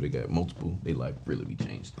seen how people that got multiple, they life really be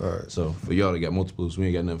changed. All right. So for y'all that got multiples, we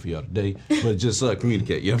ain't got nothing for y'all today. But just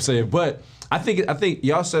communicate. You know what I'm saying? But I think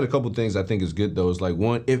y'all said a couple things I think is good though. It's like,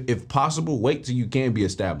 one, if possible, wait till you can be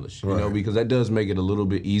established. You know, because that does make it a little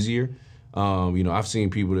bit easier. I've seen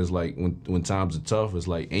people that's like when times are tough, it's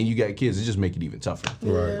like, and you got kids, it just make it even tougher.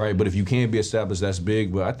 Right. But if you can be established, that's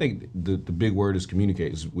big. But I think the big word is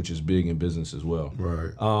communicate, which is big in business as well.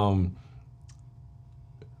 Right.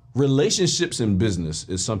 Relationships in business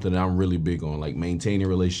is something that I'm really big on, like maintaining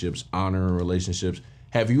relationships, honoring relationships.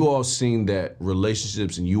 Have you all seen that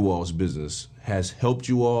relationships in you all's business has helped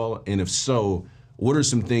you all? And if so, what are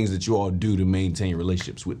some things that you all do to maintain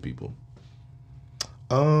relationships with people?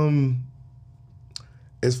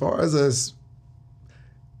 As far as us,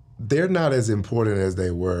 they're not as important as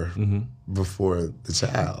they were before the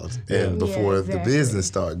child and before the business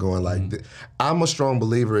started going like this. I'm a strong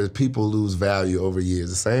believer is people lose value over years.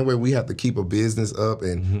 The same way we have to keep a business up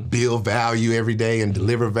and build value every day and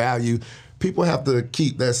deliver value, people have to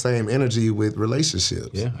keep that same energy with relationships.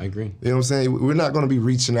 Yeah, I agree. You know what I'm saying? We're not going to be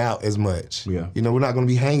reaching out as much. Yeah. We're not going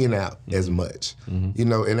to be hanging out as much. And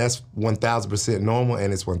that's 1,000% normal,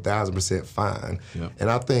 and it's 1,000% fine. Yeah. And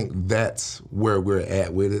I think that's where we're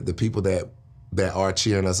at with it. The people that are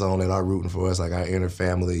cheering us on, that are rooting for us, like our inner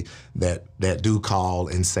family, that do call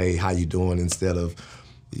and say, how you doing, instead of,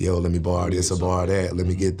 yo, let me borrow this or borrow that, let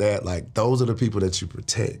me get that. Like, those are the people that you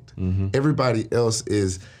protect. Everybody else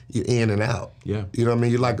is, you're in and out. Yeah. You know what I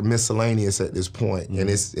mean? You're like miscellaneous at this point, and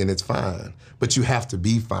it's fine. But you have to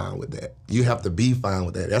be fine with that. You have to be fine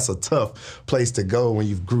with that. That's a tough place to go when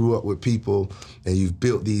you've grew up with people and you've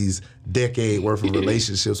built these decade worth of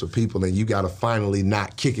relationships with people, and you got to finally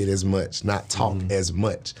not kick it as much, not talk as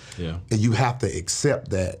much. Yeah. And you have to accept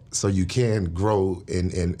that so you can grow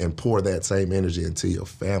and pour that same energy into your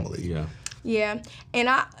family. Yeah. Yeah, and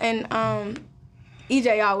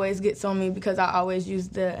EJ always gets on me because I always use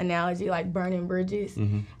the analogy like burning bridges.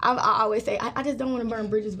 I always say, I just don't want to burn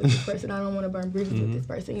bridges with this person. I don't want to burn bridges with this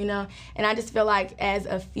person, you know? And I just feel like as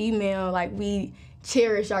a female, like we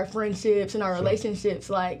cherish our friendships and our relationships,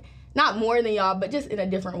 like not more than y'all, but just in a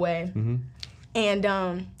different way.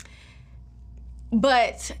 And,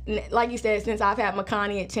 but like you said, since I've had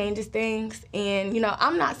Makani, it changes things. And, you know,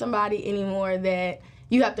 I'm not somebody anymore that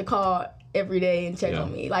you have to call every day and check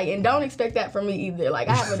on me. Like, and don't expect that from me either. Like,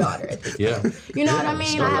 I have a daughter at this point. You know what I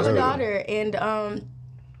mean? I have a daughter, and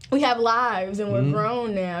we have lives, and we're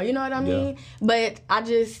grown now. You know what I mean? But I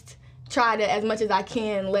just try to, as much as I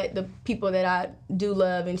can, let the people that I do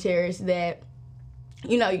love and cherish that,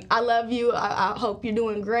 you know, I love you. I hope you're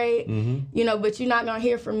doing great. You know, but you're not gonna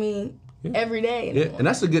hear from me every day anymore. And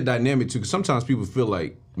that's a good dynamic too, because sometimes people feel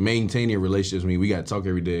like maintaining relationships mean we gotta talk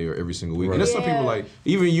every day or every single week. And there's some people like,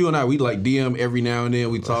 even you and I, we like DM every now and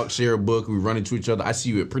then. We talk, share a book, we run into each other. I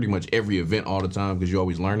see you at pretty much every event all the time because you're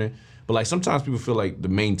always learning. But like sometimes people feel like the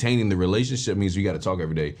maintaining the relationship means you got to talk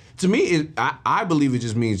every day. To me, I believe it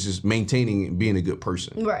just means just maintaining and being a good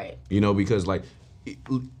person. Right. You know, because like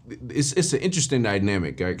it's an interesting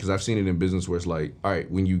dynamic, right? Because I've seen it in business where it's like, all right,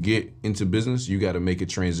 when you get into business, you got to make a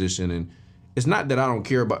transition. And it's not that I don't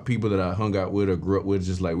care about people that I hung out with or grew up with. It's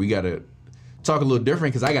just like we got to talk a little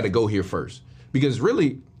different because I got to go here first. Because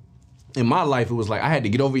really, in my life, it was like I had to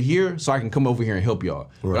get over here so I can come over here and help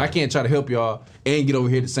y'all. Right. But I can't try to help y'all and get over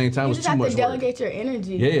here at the same time. You just have to delegate your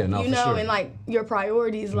energy. Yeah, no, you for know, sure. And like your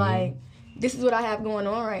priorities. Like, this is what I have going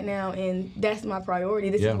on right now, and that's my priority.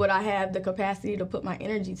 This is what I have the capacity to put my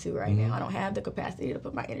energy to right now. I don't have the capacity to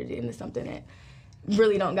put my energy into something that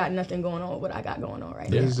really don't got nothing going on with what I got going on right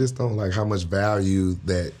now. It's just don't like how much value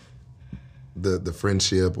that the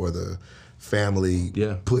friendship or the family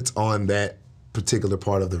puts on that particular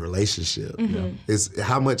part of the relationship. It's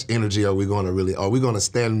how much energy are we going to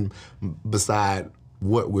stand beside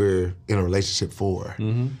what we're in a relationship for?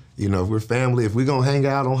 You know, if we're family, if we're going to hang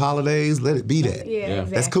out on holidays, let it be that.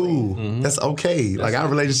 Exactly. That's cool. That's okay. Like our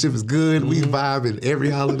relationship is good. We vibe in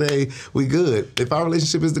every holiday. We good. If our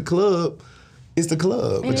relationship is the club, it's the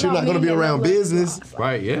club. But you're not going to be around business.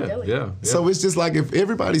 Right, yeah. So it's just like if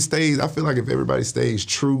everybody stays, I feel like if everybody stays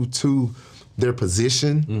true to their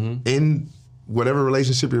position in whatever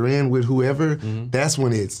relationship you're in with whoever, that's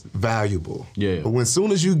when it's valuable. But when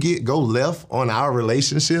soon as you go left on our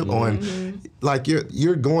relationship, on like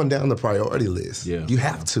you're going down the priority list. You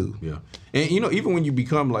have to. And you know, even when you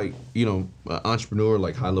become like, you know, an entrepreneur,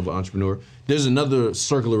 like high level entrepreneur, there's another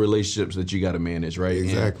circle of relationships that you got to manage, right?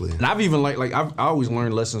 Exactly. And I've even I always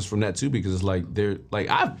learned lessons from that too, because it's like they're like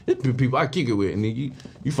it's people I kick it with, and then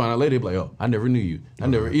you find out later, like, oh, I never knew you. I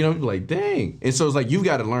never, you know, like dang. And so it's like you've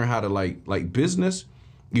got to learn how to like business.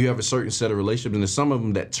 You have a certain set of relationships, and there's some of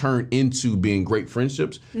them that turn into being great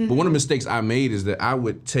friendships. But one of the mistakes I made is that I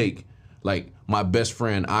would take like my best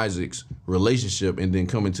friend Isaac's relationship and then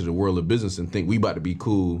come into the world of business and think we about to be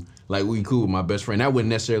cool, like we cool with my best friend. That wasn't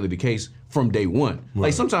necessarily the case from day one.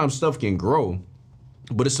 Like sometimes stuff can grow,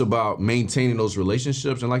 but it's about maintaining those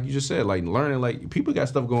relationships and like you just said, like learning, like people got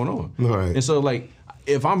stuff going on. And so like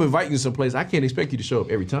if I'm inviting you someplace, I can't expect you to show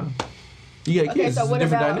up every time. You got kids, so it's a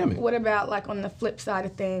different dynamic. What about like on the flip side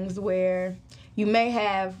of things where you may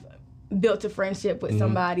have built a friendship with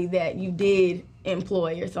somebody that you did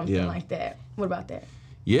employ or something like that? What about that?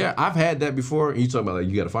 Yeah, I've had that before. You talking about like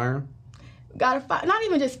you got to fire him? Not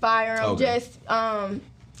even just fire them. Just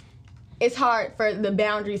it's hard for the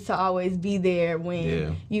boundaries to always be there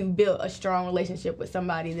when you've built a strong relationship with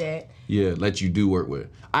somebody that let you do work with.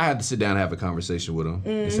 I had to sit down and have a conversation with him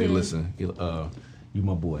and say, listen, you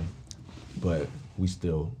my boy, but we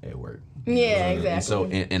still at work. Exactly. And so,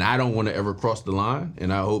 and I don't want to ever cross the line,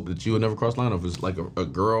 and I hope that you will never cross the line. If it's like a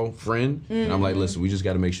girlfriend, and I'm like, listen, we just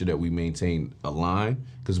got to make sure that we maintain a line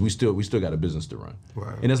because we still got a business to run.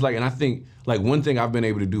 And it's like, and I think like one thing I've been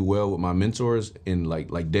able to do well with my mentors, and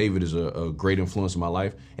like David is a great influence in my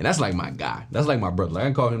life, and that's like my guy. That's like my brother. Like I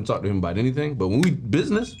can call him, talk to him about anything, but when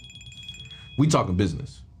we talking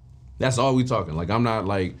business. That's all we talking. Like I'm not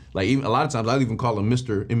like even a lot of times I even call him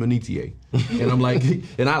Mr. Emanitier. And I'm like,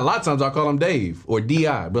 and a lot of times I call him Dave or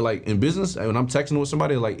DI. But like in business, when I'm texting with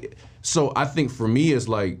somebody, like, so I think for me it's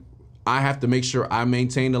like I have to make sure I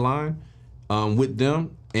maintain the line with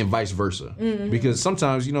them and vice versa. Because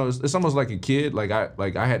sometimes, you know, it's almost like a kid. Like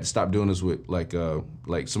I had to stop doing this with like some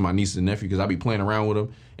of my nieces and nephews because I be playing around with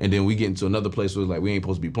them, and then we get into another place where it's like we ain't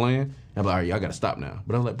supposed to be playing. I'm like, all right, y'all gotta stop now.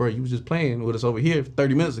 But I'm like, bro, you was just playing with us over here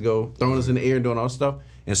 30 minutes ago, throwing us in the air and doing all this stuff.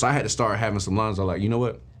 And so I had to start having some lines. I'm like, you know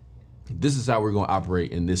what? This is how we're gonna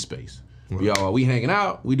operate in this space. Y'all, while we hanging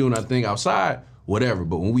out, we doing our thing outside, whatever.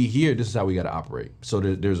 But when we here, this is how we got to operate. So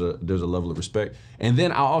there's a level of respect. And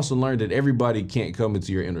then I also learned that everybody can't come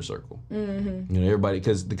into your inner circle. Mm-hmm. You know, everybody,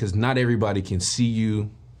 because not everybody can see you,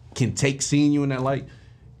 can take seeing you in that light.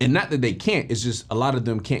 And not that they can't, it's just a lot of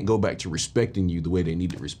them can't go back to respecting you the way they need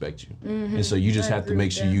to respect you. Mm-hmm. And so you just have to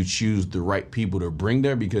make sure you choose the right people to bring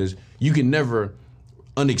there, because you can never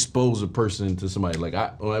unexpose a person to somebody.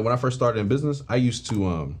 Like when I first started in business, I used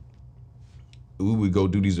to, we would go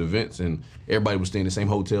do these events and everybody would stay in the same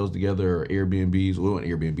hotels together or Airbnbs. We weren't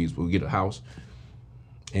Airbnbs, but we get a house.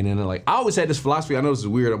 And then I always had this philosophy, I know this is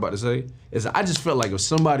weird, I'm about to say, is I just felt like if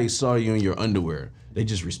somebody saw you in your underwear, they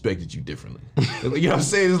just respected you differently. You know what I'm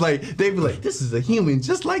saying? It's like, they'd be like, this is a human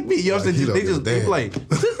just like me. You know what I'm saying? They be like,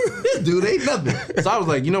 this dude ain't nothing. So I was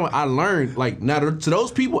like, you know what, I learned, like, now to those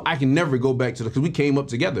people, I can never go back to because we came up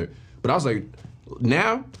together. But I was like,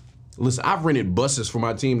 now, listen, I've rented buses for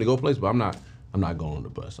my team to go places, but I'm not going on the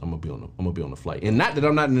bus. I'm gonna be on the flight. And not that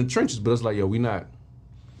I'm not in the trenches, but it's like, yo, we not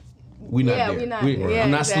there. I'm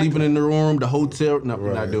not sleeping in the room, the hotel. No,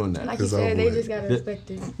 we're not doing that. Like you said, they just gotta respect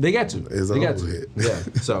it. They got to. They got to. Yeah.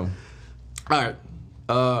 So, all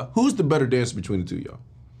right. Who's the better dancer between the two of y'all?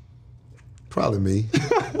 Probably me.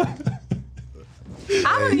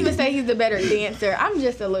 I wouldn't even say he's the better dancer. I'm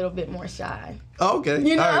just a little bit more shy. Oh, okay.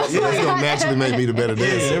 You know, all right. Yeah, it's gonna naturally make me the better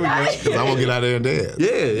dancer. Because I'm gonna get out there and dance.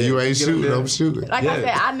 Yeah. You ain't shooting, I'm shooting. Like I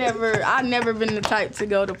said, I've never been the type to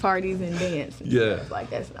go to parties and dance. And stuff like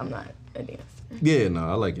that. I'm not a dancer. Yeah, no,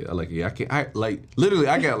 I like it.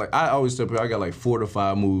 I always tell people I got like 4 to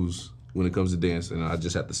 5 moves when it comes to dancing, and I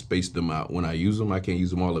just have to space them out when I use them. I can't use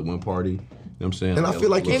them all at one party. You know what I'm saying? And I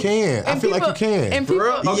feel like you can. I feel like you can. And people,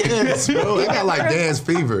 yes, bro. I got like dance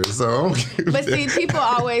fever, so. But see, people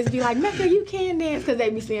always be like, Mecca, you can dance, because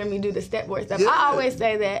they be seeing me do the step board stuff. Yeah. I always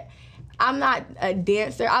say that I'm not a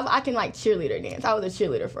dancer. I can like cheerleader dance. I was a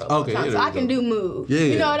cheerleader for a long time, so I can do moves. Yeah,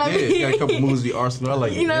 you know what I mean? Yeah, got a couple moves in the arsenal. I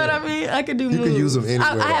like it. You know what I mean? I can do moves. You can use them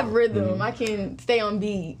anywhere. I have rhythm. Mm-hmm. I can stay on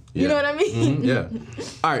beat. Yeah. You know what I mean? Mm-hmm. Yeah.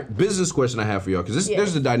 All right, business question I have for y'all, because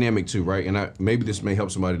there's a dynamic too, right? And maybe this may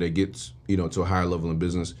help somebody that gets, to a higher level in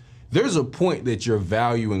business. There's a point that your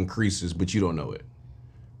value increases, but you don't know it,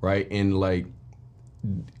 right? And like,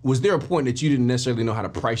 was there a point that you didn't necessarily know how to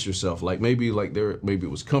price yourself? Like maybe it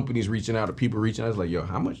was companies reaching out or people reaching out. It's like, yo,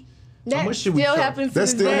 how much should we charge? That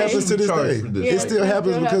still happens to this day. Yeah, it still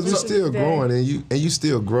happens because we're still growing, day. and you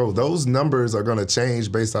still grow. Those numbers are going to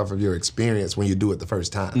change based off of your experience when you do it the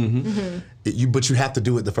first time. Mm-hmm. Mm-hmm. But you have to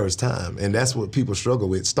do it the first time, and that's what people struggle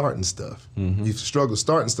with, starting stuff. Mm-hmm. You struggle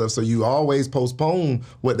starting stuff, so you always postpone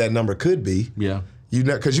what that number could be. Yeah.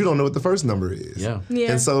 Because you don't know what the first number is. Yeah.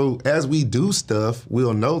 And so as we do stuff,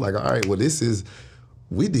 we'll know, like, all right, well,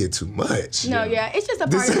 we did too much. No, it's just a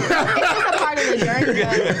part of the journey.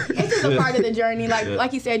 It's just a part of the journey.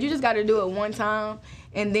 Like you said, you just got to do it one time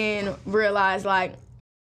and then realize, like,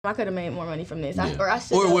 I could have made more money from this. Or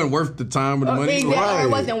it wasn't worth the time or the money. Exactly. Right. Or it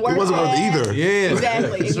wasn't worth either. Yeah.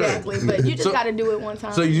 Exactly. But you just got to do it one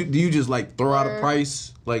time. So do you just like throw out a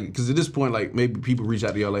price? Like, because at this point, like maybe people reach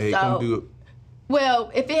out to y'all like, hey, come do it.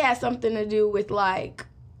 Well, if it has something to do with like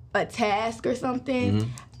a task or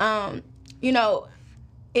something,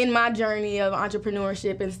 in my journey of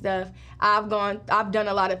entrepreneurship and stuff, I've done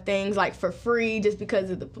a lot of things like for free just because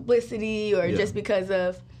of the publicity or just because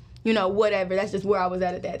of, whatever. That's just where I was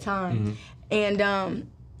at that time. Mm-hmm.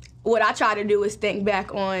 And what I try to do is think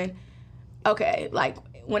back on, okay, like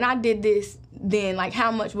when I did this, then like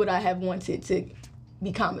how much would I have wanted to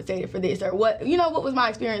be compensated for this, or what was my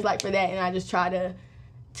experience like for that, and I just try to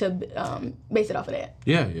base it off of that.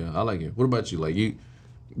 Yeah, I like it. What about you? Like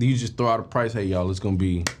do you just throw out a price? Hey, y'all, it's gonna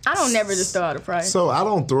be. I don't never just throw out a price. So I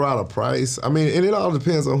don't throw out a price. I mean, and it all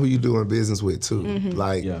depends on who you're doing business with too. Mm-hmm.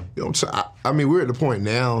 Like, you don't. I mean, we're at the point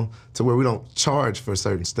now to where we don't charge for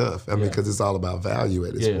certain stuff. I mean, because it's all about value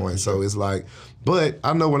at this point. So it's like, but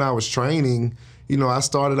I know when I was training, I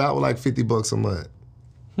started out with like $50 a month.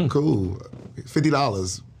 Cool,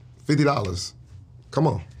 $50. Come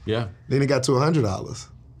on. Yeah. Then it got to $100.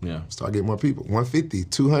 Yeah. Start getting more people. 150,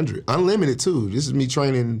 200, unlimited too. This is me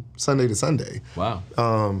training Sunday to Sunday. Wow.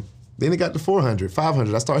 Then it got to 400,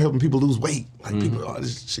 500. I started helping people lose weight. Like people,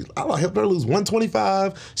 I helped her lose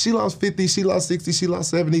 125. She lost 50. She lost 60. She lost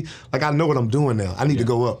 70. Like I know what I'm doing now. I need to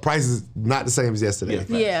go up. Price is not the same as yesterday.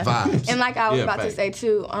 Yeah. Vibes. And like I was about to say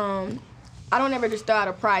too, I don't ever just throw out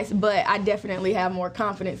a price, but I definitely have more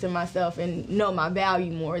confidence in myself and know my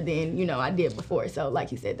value more than, I did before. So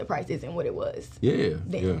like you said, the price isn't what it was. Yeah.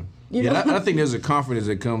 I think there's a confidence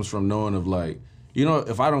that comes from knowing of like,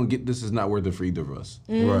 if I don't get this, it's not worth it for either of us.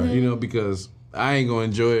 Mm-hmm. Right. Because I ain't gonna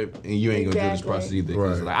enjoy it, and you ain't gonna enjoy this process either.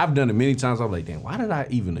 Right. Like, I've done it many times. I'm like, damn, why did I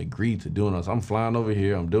even agree to doing this? I'm flying over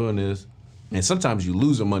here, I'm doing this, and sometimes you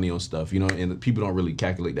lose the money on stuff, and people don't really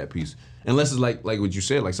calculate that piece. Unless it's like what you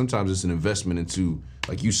said, like sometimes it's an investment into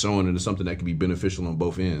like you sowing into something that can be beneficial on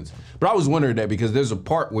both ends. But I was wondering that because there's a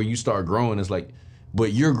part where you start growing, it's like,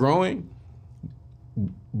 but you're growing,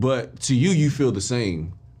 but to you feel the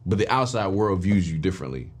same, but the outside world views you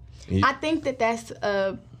differently. I think that's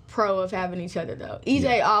a pro of having each other though.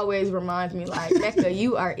 EJ always reminds me like, Mecca,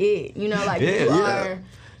 you are it. You are.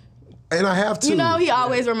 And I have to. He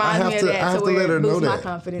always reminds me of that. I have to let her know that. My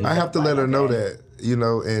confidence. I have to let her know that.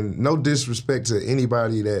 And no disrespect to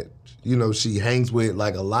anybody that she hangs with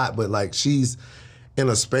like a lot, but like she's in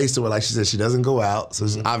a space where, like she said, she doesn't go out, so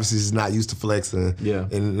obviously she's not used to flexing,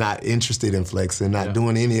 and not interested in flexing, not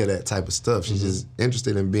doing any of that type of stuff. She's just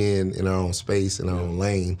interested in being in her own space, in her own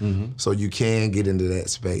lane, so you can get into that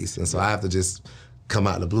space. And so I have to just come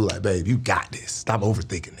out of the blue like, babe, you got this. Stop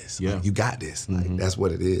overthinking this. Like, you got this. Like, that's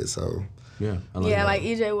what it is. So like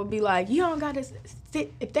EJ would be like, you don't got to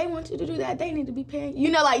sit. If they want you to do that, they need to be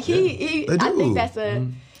paying. I think that's a.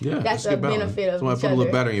 That's a benefit of each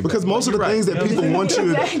other. Better in because most of the things that people want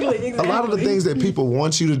you to, a lot of the things that people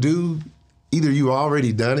want you to do, either you've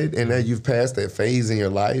already done it and then you've passed that phase in your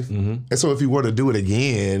life, and so if you were to do it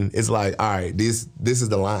again, it's like, all right, this is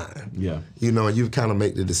the line. And you kind of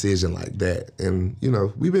make the decision like that. And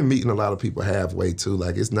we've been meeting a lot of people halfway too.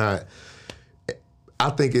 Like it's not. I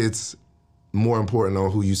think it's more important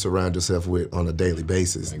on who you surround yourself with on a daily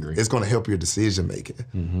basis. It's going to help your decision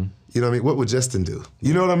making. You know what I mean? What would Justin do?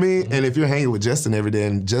 You know what I mean? And if you're hanging with Justin every day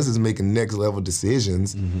and Justin's making next level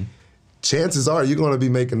decisions, chances are you're going to be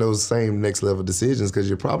making those same next level decisions because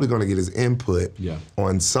you're probably going to get his input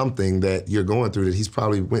on something that you're going through that he's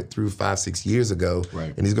probably went through 5-6 years ago.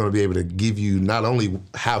 Right. And he's going to be able to give you not only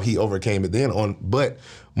how he overcame it then, but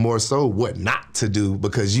more so what not to do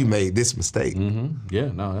because you made this mistake. Yeah,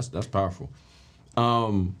 no, that's powerful.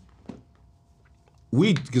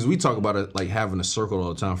 Because we talk about it like having a circle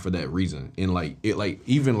all the time for that reason, and like it, like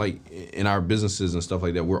even like in our businesses and stuff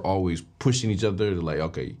like that, we're always pushing each other to like,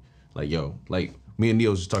 okay, like yo, like me and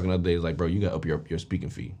Neil was just talking the other day, like bro, you got up your speaking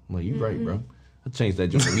fee. I'm like, you right, bro. I changed that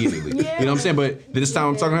just immediately. You know what I'm saying? But this time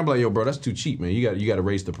I'm talking, I'm like, yo, bro, that's too cheap, man. You got to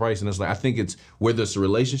raise the price, and it's like I think it's whether it's a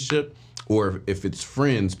relationship or if it's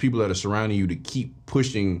friends, people that are surrounding you to keep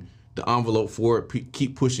pushing the envelope for it,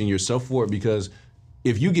 keep pushing yourself for it, because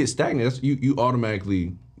if you get stagnant, you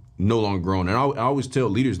automatically no longer growing. And I always tell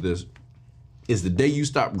leaders this, is the day you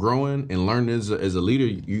stop growing and learning as a leader,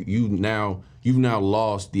 you've now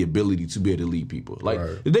lost the ability to be able to lead people.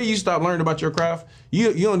 Like the day you stop learning about your craft,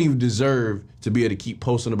 you don't even deserve to be able to keep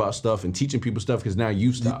posting about stuff and teaching people stuff because now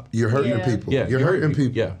you stop. You're hurting people. Yeah, you're hurting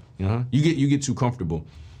people. Yeah, you get too comfortable.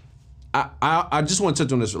 I just want to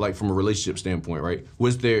touch on this like from a relationship standpoint, right?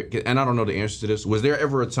 Was there, and I don't know the answer to this, was there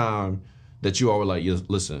ever a time that you all were like,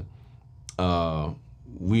 listen,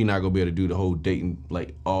 we not gonna be able to do the whole dating,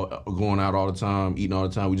 like all going out all the time, eating all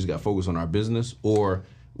the time. We just got to focus on our business. Or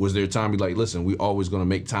was there a time you like, listen, we always gonna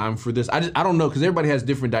make time for this? I don't know, because everybody has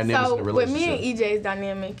different dynamics in a relationship. So with me and EJ's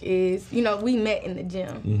dynamic is, we met in the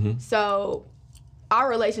gym. So our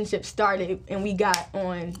relationship started and we got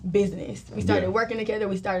on business. We started working together.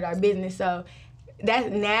 We started our business. So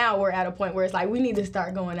now we're at a point where it's like we need to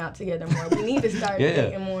start going out together more. We need to start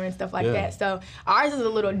dating more and stuff like that. So ours is a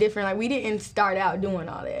little different. Like we didn't start out doing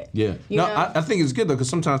all that. Yeah. I think it's good though, because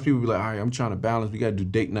sometimes people be like, all right, I'm trying to balance. We got to do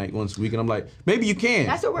date night once a week. And I'm like, maybe you can.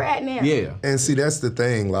 That's where we're at now. Yeah. And see, that's the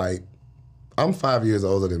thing. Like, I'm 5 years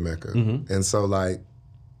older than Mecca. And so like,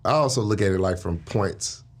 I also look at it like from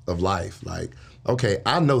points of life. Like, okay,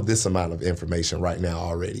 I know this amount of information right now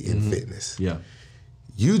already in fitness. Yeah.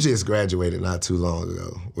 You just graduated not too long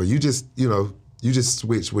ago, or you just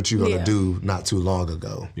switched what you're gonna do not too long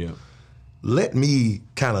ago. Yeah. Let me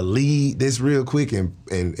kind of lead this real quick and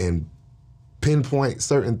pinpoint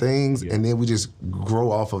certain things, and then we just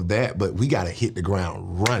grow off of that. But we gotta hit the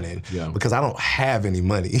ground running because I don't have any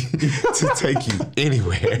money to take you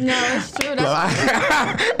anywhere. No, it's true.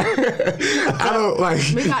 I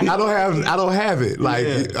don't have it. Like,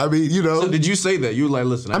 I mean, So did you say that? You were like,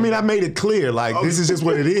 listen. I made it clear. Like, this is just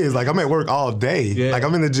what it is. Like, I'm at work all day. Yeah. Like,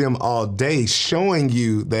 I'm in the gym all day, showing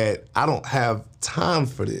you that I don't have time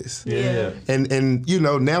for this. Yeah. And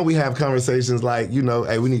now we have conversations like,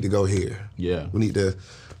 hey, we need to go here. Yeah. We need to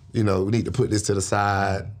put this to the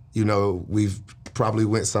side. We've probably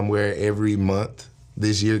went somewhere every month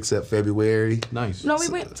this year except February. Nice. No, we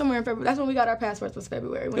went somewhere in February. That's when we got our passports, was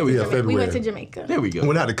February. February. We went to Jamaica. There we go.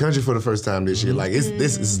 Went out the country for the first time this year. Like,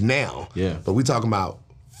 this is now. Yeah. But we talking about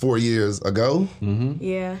 4 years ago.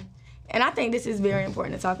 Yeah. And I think this is very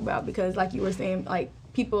important to talk about because, like you were saying, like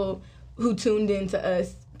people who tuned into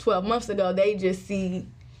us 12 months ago, they just see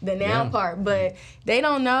the now part, but they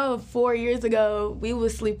don't know 4 years ago we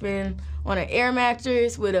was sleeping on an air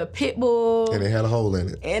mattress with a pit bull. And it had a hole in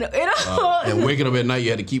it. And waking up at night, you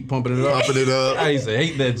had to keep pumping it up. Pumping it up. I used to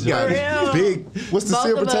hate that job. Big, what's the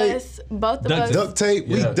silver tape? Both of us. Duct tape.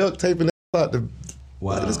 We duct taping that out the.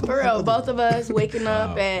 Wow. For real, both of us waking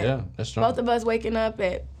up at. that's strong. Both of us waking up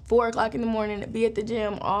at 4 o'clock in the morning to be at the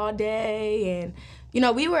gym all day. And, you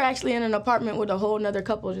know, we were actually in an apartment with a whole nother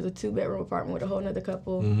couple, just a 2-bedroom apartment with a whole nother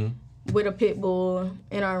couple. With a pit bull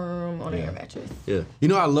in our room on an air mattress. Yeah. You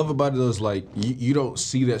know what I love about it is like you don't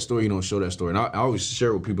see that story, you don't show that story. And I always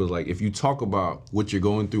share with people is like if you talk about what you're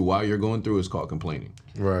going through while you're going through, it's called complaining.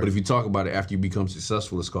 Right. But if you talk about it after you become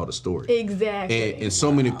successful, it's called a story. Exactly. And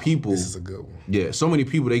so many people. This is a good one. Yeah. So many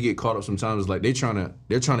people they get caught up sometimes. Like they're trying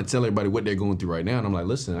to tell everybody what they're going through right now. And I'm like,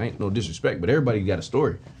 listen, I ain't no disrespect, but everybody got a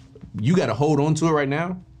story. You got to hold on to it right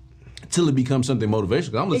now. Till it becomes something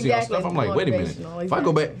motivational. 'Cause I'm listening to your stuff. I'm like, wait a minute. If I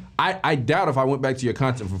go back, I doubt if I went back to your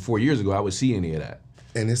content from 4 years ago, I would see any of that.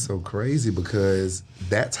 And it's so crazy because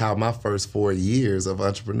that's how my first 4 years of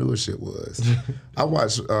entrepreneurship was. I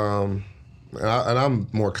watched, and I'm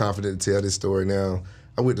more confident to tell this story now.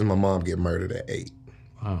 I witnessed my mom get murdered at 8.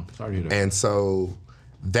 Wow, sorry to hear that. And so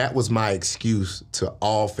that was my excuse to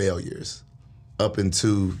all failures up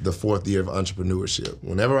into the 4th year of entrepreneurship.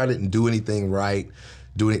 Whenever I didn't do anything right,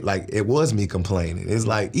 it was me complaining. It's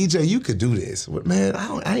like, EJ, you could do this. But man,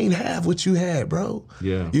 I ain't have what you had, bro.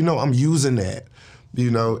 Yeah. You know, I'm using that.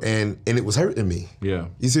 You know, and it was hurting me. Yeah.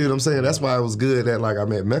 You see what I'm saying? That's why it was good that like I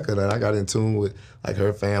met Mecca, that I got in tune with like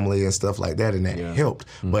her family and stuff like that, and that helped.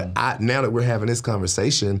 But now that we're having this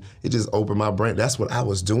conversation, it just opened my brain. That's what I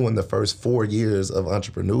was doing the first 4 years of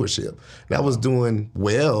entrepreneurship. And I was doing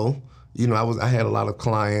well. You know, I had a lot of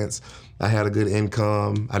clients. I had a good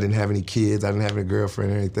income. I didn't have any kids. I didn't have any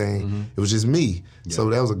girlfriend or anything. It was just me. Yeah. So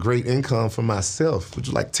that was a great income for myself, which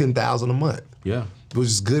was like $10,000 a month. Yeah. It was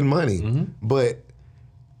just good money. But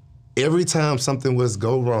every time something was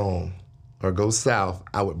go wrong or go south,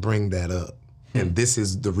 I would bring that up. And this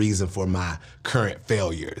is the reason for my current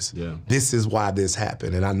failures. Yeah. This is why this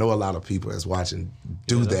happened. And I know a lot of people that's watching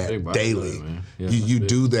do that daily. You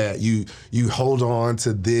do that. You hold on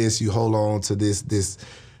to this. You hold on to this.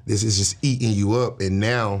 This is just eating you up. And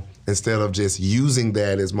now, instead of just using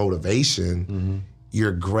that as motivation,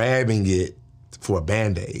 you're grabbing it for a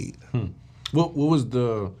Band-Aid. What was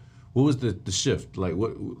the shift?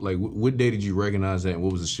 What day did you recognize that, and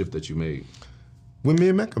what was the shift that you made? When me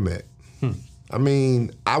and Mecca met. I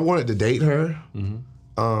mean, I wanted to date her.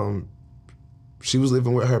 She was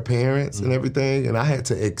living with her parents and everything, and I had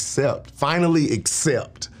to finally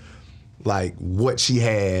accept like what she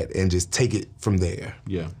had and just take it from there.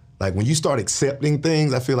 Yeah. Like when you start accepting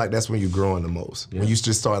things, I feel like that's when you're growing the most. Yeah. When you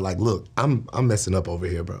just start like, look, I'm messing up over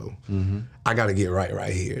here, bro. I gotta get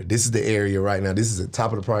right here. This is the area right now. This is the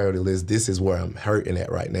top of the priority list. This is where I'm hurting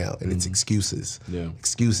at right now. And it's excuses. Yeah.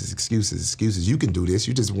 Excuses. You can do this.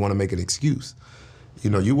 You just wanna make an excuse. You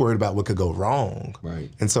know, you're worried about what could go wrong. Right.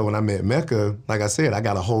 And so when I met Mecca, like I said, I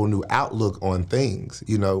got a whole new outlook on things.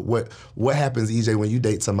 You know, what happens, EJ, when you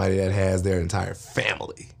date somebody that has their entire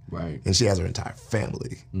family? Right. And she has her entire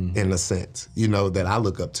family, in a sense, you know, that I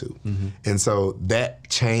look up to. And so that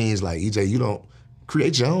changed, like, EJ, you don't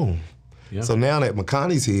create your own. Yeah. So now that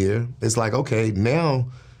McConaughey's here, it's like, okay, now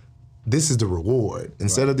this is the reward.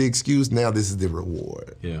 Instead of the excuse, now this is the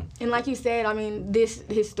reward. Yeah. And like you said, I mean,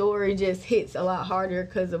 his story just hits a lot harder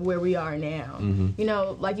because of where we are now. You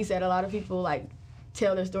know, like you said, a lot of people like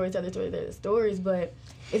tell their stories, but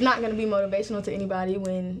it's not going to be motivational to anybody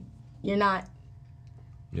when you're not,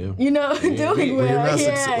 you know, doing well. When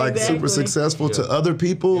you're not super successful to other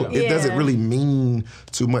people, it doesn't really mean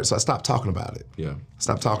too much. So I stopped talking about it. Yeah.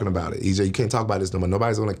 Stop talking about it. EJ, you can't talk about this no more.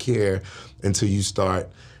 Nobody's going to care until you start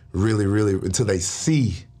really, until they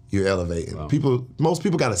see you elevating. Wow. Most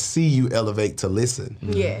people got to see you elevate to listen.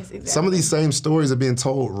 Yes, exactly. Some of these same stories are being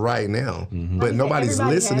told right now, but nobody's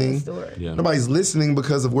listening. Nobody's listening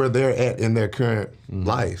because of where they're at in their current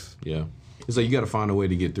life. Yeah, it's like you got to find a way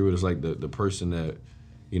to get through it. It's like the person that,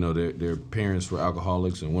 you know, their parents were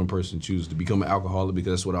alcoholics, and one person chooses to become an alcoholic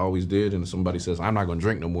because that's what I always did, and somebody says, I'm not going to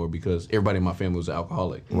drink no more because everybody in my family was an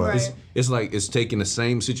alcoholic. Right. It's like it's taking the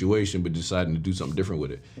same situation but deciding to do something different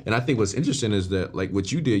with it. And I think what's interesting is that, like,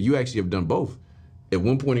 what you did, you actually have done both. At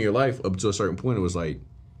one point in your life, up to a certain point, it was like,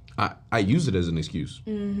 I use it as an excuse.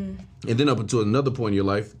 And then up until another point in your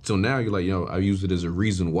life, till now, you're like, you know, I use it as a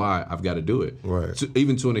reason why I've got to do it. Right.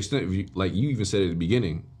 Even to an extent, like you even said at the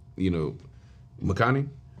beginning, you know, McConaughey,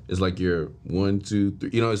 is like your 1, 2, 3.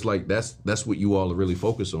 You know, it's like that's what you all really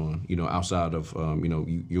focus on. You know, outside of you know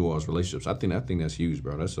you all's relationships. I think that's huge,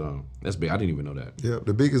 bro. That's big. I didn't even know that. Yeah,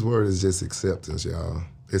 the biggest word is just acceptance, y'all.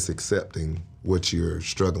 It's accepting what you're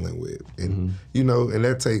struggling with, and you know, and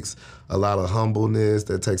that takes a lot of humbleness.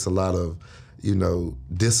 That takes a lot of, you know,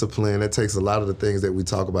 discipline. That takes a lot of the things that we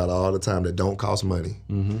talk about all the time that don't cost money.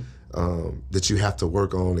 That you have to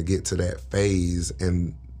work on to get to that phase,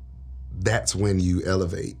 and that's when you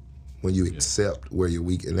elevate, when you accept where you're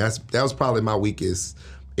weak. And that was probably my weakest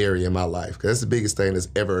area in my life, because that's the biggest thing that's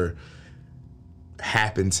ever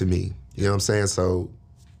happened to me. You know what I'm saying? So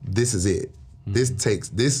this is it.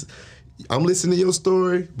 I'm listening to your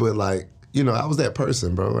story, but like, you know, I was that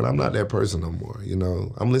person, bro, and I'm not that person no more. You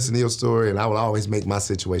know, I'm listening to your story, and I would always make my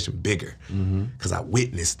situation bigger because I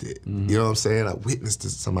witnessed it. You know what I'm saying? I witnessed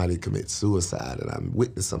somebody commit suicide, and I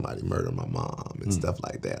witnessed somebody murder my mom and stuff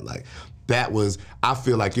like that. Like, I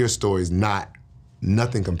feel like your story is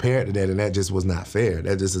nothing compared to that, and that just was not fair.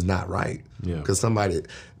 That just is not right. Yeah. Because somebody...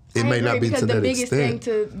 It may not be to that extent. Because the biggest thing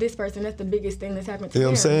to this person, that's the biggest thing that's happened to them. You know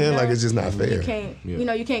what I'm saying? You know? Like, it's just not fair. You can't, you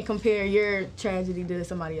know, you can't compare your tragedy to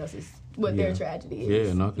somebody else's, what their tragedy is.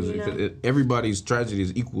 Yeah, no, because everybody's tragedy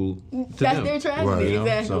is equal to them. That's their tragedy,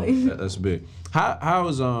 right. Exactly. So that's big. How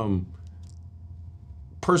is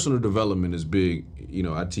personal development is big? You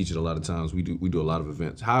know, I teach it a lot of times. We do a lot of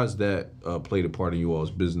events. How has that played a part in you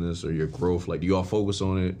all's business or your growth? Like, do you all focus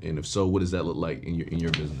on it? And if so, what does that look like in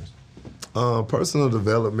your business? Personal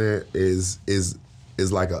development is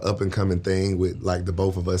like an up and coming thing with like the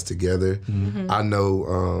both of us together. I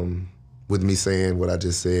know with me saying what I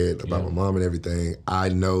just said about my mom and everything, I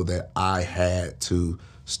know that I had to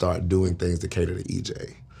start doing things to cater to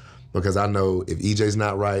EJ, because I know if EJ's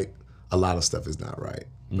not right, a lot of stuff is not right.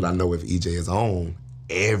 But I know if EJ is on,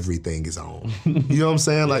 everything is on. You know what I'm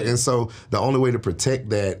saying? Like, and so the only way to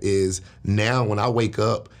protect that is now when I wake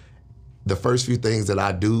up, the first few things that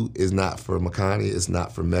I do is not for Makani, it's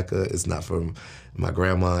not for Mecca, it's not for my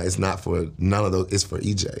grandma, it's not for none of those, it's for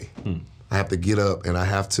EJ. I have to get up and I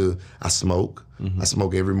smoke. I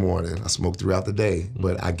smoke every morning. I smoke throughout the day,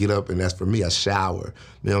 but I get up and that's for me. I shower.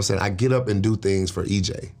 You know what I'm saying? I get up and do things for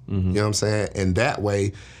EJ. You know what I'm saying? And that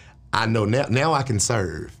way, I know now I can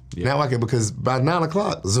serve. Now I can, because by 9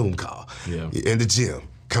 o'clock, Zoom call in the gym.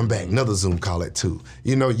 Come back, another Zoom call at 2.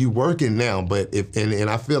 You know, you working now, but and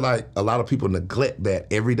I feel like a lot of people neglect that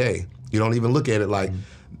every day. You don't even look at it like,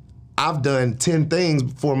 I've done 10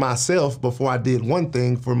 things for myself before I did one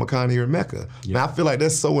thing for Makani or Mecca. And I feel like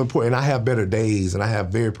that's so important. I have better days, and I have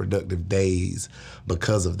very productive days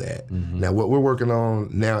because of that. Now, what we're working on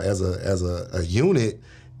now as a unit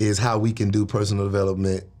is how we can do personal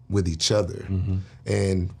development with each other.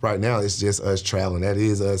 And right now it's just us traveling. That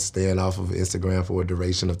is us staying off of Instagram for a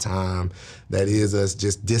duration of time. That is us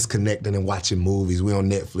just disconnecting and watching movies. We on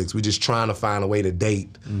Netflix. We're just trying to find a way to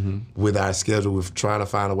date with our schedule. We're trying to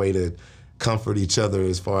find a way to comfort each other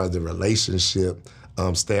as far as the relationship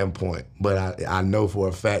standpoint. But I know for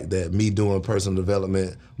a fact that me doing personal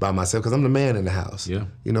development by myself, because I'm the man in the house. You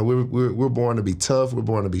know, we're born to be tough. We're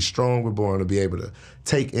born to be strong. We're born to be able to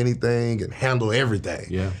take anything and handle everything.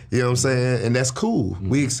 You know what I'm saying? And that's cool.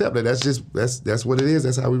 We accept it. That's what it is.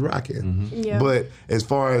 That's how we rock it. But as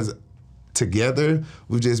far as together,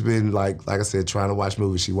 we've just been like I said, trying to watch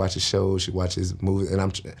movies. She watches shows, she watches movies, and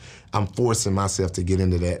I'm forcing myself to get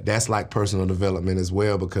into that. That's like personal development as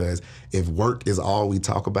well, because if work is all we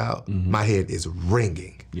talk about, my head is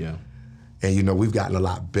ringing. And you know, we've gotten a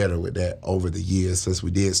lot better with that over the years since we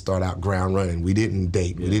did start out ground running. We didn't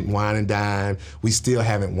date, we didn't wine and dine. We still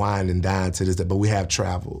haven't wined and dined to this day, but we have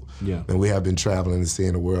traveled. And we have been traveling and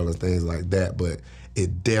seeing the world and things like that, but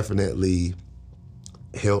it definitely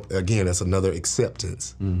help. Again, that's another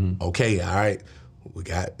acceptance. Okay, all right, we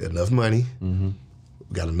got enough money, we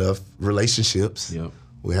got enough relationships,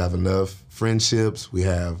 we have enough friendships, we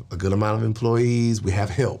have a good amount of employees, we have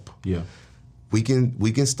help. We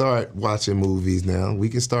can start watching movies now. We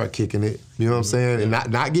can start kicking it. You know what I'm saying? And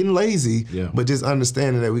not getting lazy, but just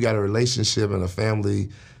understanding that we got a relationship and a family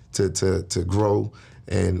to grow.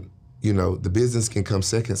 And you know, the business can come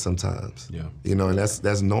second sometimes. You know, and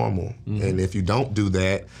that's normal. And if you don't do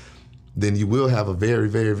that, then you will have a very,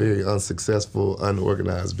 very, very unsuccessful,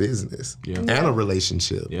 unorganized business and a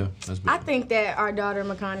relationship. That's big. I think that our daughter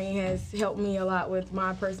Makani has helped me a lot with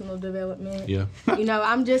my personal development. You know,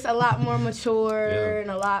 I'm just a lot more mature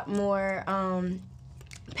and a lot more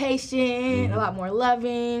patient, a lot more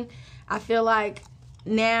loving. I feel like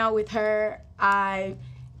now with her, I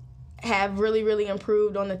have really, really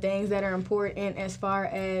improved on the things that are important as far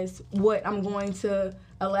as what I'm going to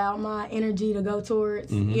allow my energy to go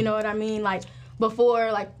towards. You know what I mean? Like,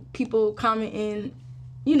 before, like, people commenting,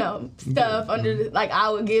 you know, stuff under the, like, I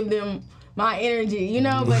would give them my energy, you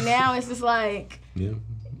know, but now it's just like, you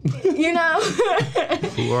know,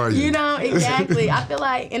 who are you? You know, exactly. I feel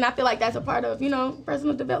like that's a part of, you know,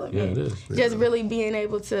 personal development. Yeah, it is. Just really being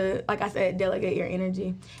able to, like I said, delegate your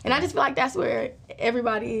energy. And I just feel like that's where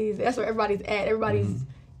everybody's at. Everybody's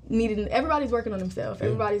everybody's working on themselves. Yeah.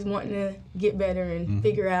 Everybody's wanting to get better and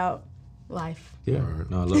figure out life. Yeah.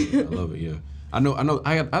 No, I love it. I love it. Yeah. I'm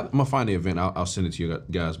gonna find the event. I'll send it to you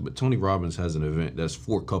guys. But Tony Robbins has an event that's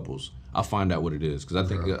for couples. I'll find out what it is, because I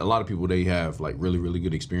think a lot of people, they have like really, really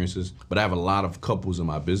good experiences. But I have a lot of couples in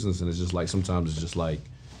my business, and it's just like sometimes it's just like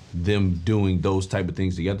them doing those type of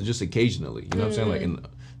things together, just occasionally. You know what I'm saying? Like in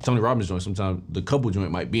Tony Robbins joint, sometimes the couple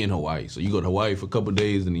joint might be in Hawaii. So you go to Hawaii for a couple of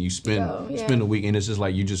days, and then you spend a week, and it's just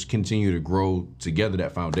like you just continue to grow together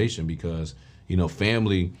that foundation, because you know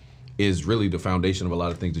family is really the foundation of a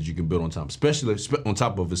lot of things that you can build on top, especially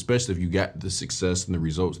if you got the success and the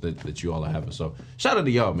results that you all are having. So shout out to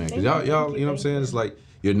y'all, man, because y'all, you know what I'm saying? It's like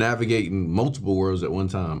you're navigating multiple worlds at one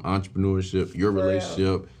time: entrepreneurship, your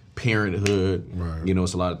relationship, parenthood. Right. You know,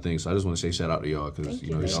 it's a lot of things. So I just want to say shout out to y'all, because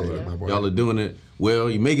you know y'all are doing it well.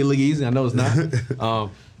 You make it look easy. I know it's not.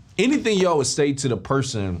 Anything y'all would say to the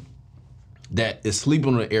person that is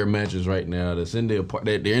sleeping on an air mattress right now, that's in their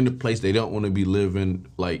they're in the place they don't want to be living,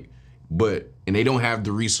 like. And they don't have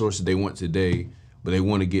the resources they want today, but they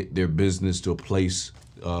want to get their business to a place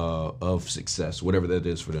of success, whatever that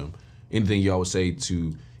is for them. Anything y'all would say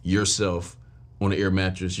to yourself on an air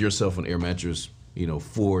mattress, you know,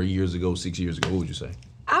 4 years ago, 6 years ago, what would you say?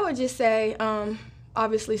 I would just say,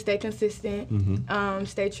 obviously, stay consistent,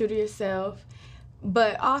 stay true to yourself,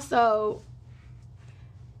 but also,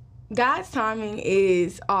 God's timing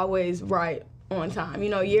is always right on time. You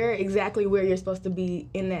know, you're exactly where you're supposed to be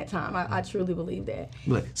in that time. I truly believe that.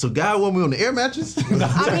 So God want me on the air mattress? I mean,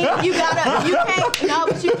 but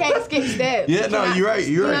you can't skip steps. Yeah, you're right.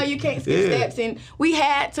 You know, you can't skip steps, and we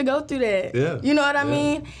had to go through that. Yeah. You know what I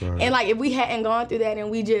mean? Right. And like, if we hadn't gone through that and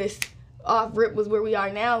we just off rip was where we are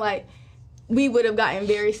now, like, we would have gotten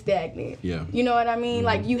very stagnant. Yeah. You know what I mean?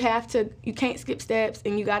 Like, you can't skip steps,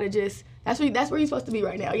 and you gotta just, that's where you're supposed to be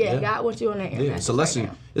right now. Yeah, God wants you on that air mattress. It's a lesson.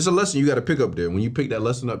 Right, it's a lesson you got to pick up there. When you pick that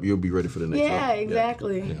lesson up, you'll be ready for the next level. Yeah,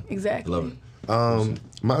 exactly. Exactly. Love it.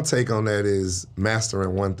 My take on that is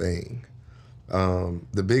mastering one thing.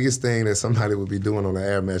 The biggest thing that somebody would be doing on the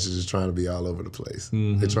air mattress is trying to be all over the place.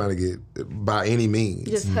 They're trying to get, by any means.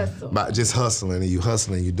 Just hustle. Just hustling, and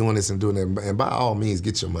you're doing this and doing that. And by all means,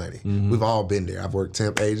 get your money. We've all been there. I've worked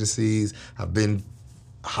temp agencies. I've been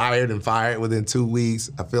hired and fired within 2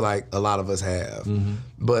 weeks. I feel like a lot of us have.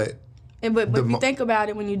 But if you think about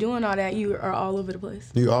it, when you're doing all that, you are all over the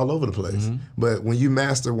place. You're all over the place. But when you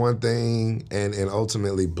master one thing and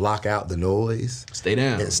ultimately block out the noise. Stay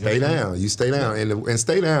down. And stay down. You stay down. And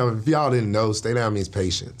stay down, if y'all didn't know, stay down means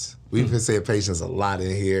patience. We've said patience a lot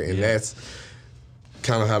in here, and that's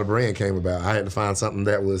kind of how the brand came about. I had to find something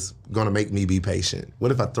that was going to make me be patient.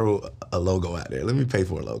 What if I throw a logo out there? Let me pay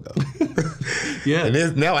for a logo.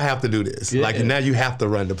 And now I have to do this. Now you have to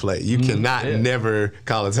run the play. You cannot never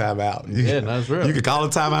call a timeout. That's real. You can call a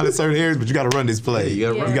timeout in certain areas, but you got to run this play.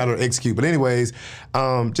 You got to execute. But anyways,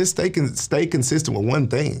 just stay consistent with one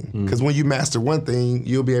thing. Because when you master one thing,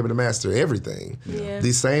 you'll be able to master everything.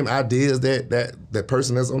 These same ideas that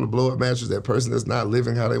person that's on the blow-up mattress, that person that's not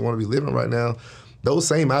living how they want to be living right now, those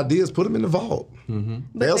same ideas, put them in the vault.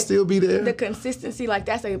 They'll still be there. The consistency, like,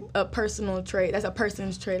 that's a personal trait. That's a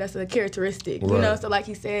person's trait. That's a characteristic. You know, so like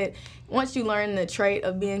he said, once you learn the trait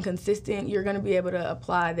of being consistent, you're going to be able to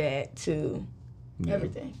apply that to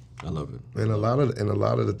everything. I love it. And a lot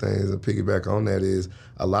of the things that piggyback on that is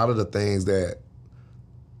a lot of the things that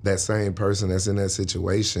same person that's in that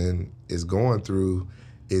situation is going through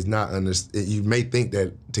is not you may think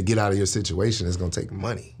that to get out of your situation is going to take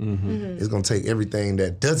money. It's going to take everything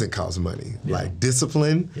that doesn't cost money, like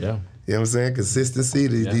discipline. You know what I'm saying? Consistency,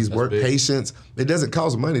 these work patience. It doesn't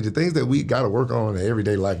cost money. The things that we got to work on in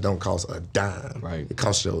everyday life don't cost a dime. Right. It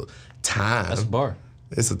costs your time. That's a bar.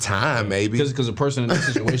 It's a time, maybe. Because a person in a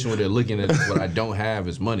situation where they're looking at what I don't have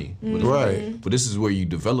is money. But this is where you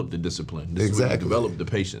develop the discipline. This is where you develop the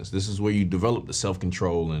patience. This is where you develop the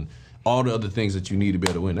self-control and all the other things that you need to be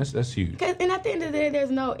able to win. That's huge. And at the end of the day, there's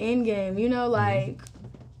no end game. You know, like,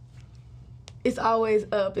 it's always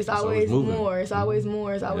up. It's always more. It's always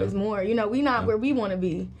more. It's always more. You know, we not where we want to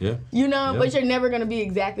be. You know, but you're never going to be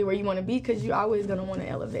exactly where you want to be, because you're always going to want to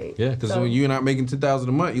elevate. Because when you're not making $10,000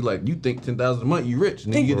 a month, you think $10,000 a month, you rich.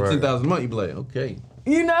 And then you get to $10,000 a month, you be like, okay,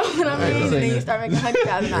 You know what I mean? And then you start making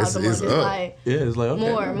 $100,000 a month. It's like it's like okay,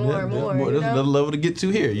 more. There's another level to get to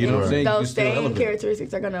here. You know what I'm saying? Those same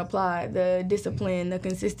characteristics are going to apply: the discipline, the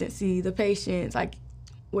consistency, the patience. Like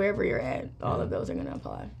wherever you're at, all of those are going to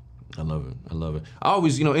apply. I love it. I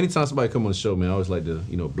always, anytime somebody come on the show, man, I always like to,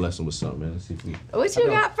 bless them with something, man. See if we. What you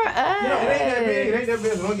got for us? It ain't that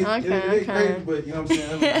big. Don't get it ain't crazy, but you know what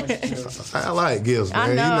I'm saying. I like gifts,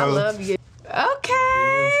 man. I know. I love gifts.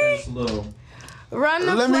 Okay. It's a little. Run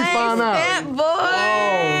the Let play, me find out. Stat Boy.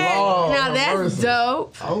 Oh, now that's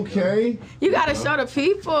dope. Okay. You gotta show the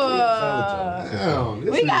people. Damn,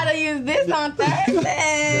 We gotta use this on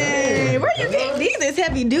Thursday. Where you get these? Is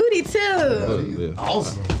heavy duty too.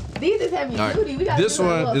 Awesome. These is heavy duty. We gotta this do a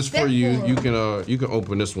one little is for step you. for You 'em. can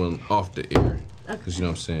open this one off the air, because you know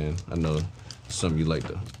what I'm saying. I know something you like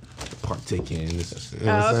to partake in. This is,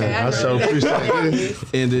 Okay. I sure appreciate this.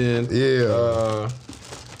 and then Yeah.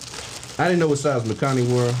 I didn't know what size McConaughey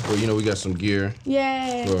were, but we got some gear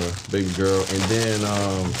Yay. for baby girl. And then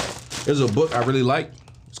there's a book I really like.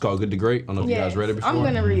 It's called Good to Great. I don't know if you guys read it before. I'm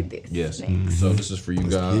gonna read this. Yes. next. So this is for you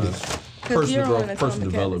guys. Personal you're on growth, personal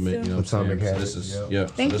Atomic development. Habits, You know what I'm saying? So this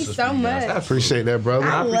is Thank this you is so for you guys. much. I appreciate that, brother. I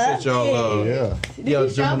appreciate y'all. Yeah. Did you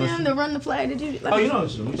show them the run the play? Did you? Oh, you know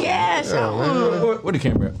what? Yeah, show them. Where the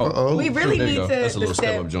camera at? Uh-oh. We really there you need go. to. That's a little step.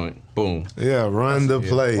 step up joint. Boom. Yeah, run the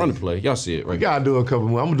play. Run the play. Y'all see it right We gotta do a couple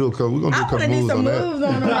moves. I'm gonna do a couple. We're gonna do a I couple want to do moves some on that. moves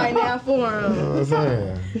on them right now for them. You know what I'm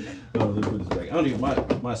saying? Oh, let's put this back. I don't even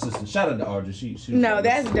my assistant. Shout out to Audrey. She No,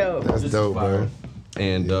 that's dope. That's dope, man.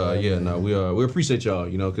 And we appreciate y'all,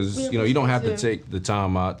 because you don't have to take the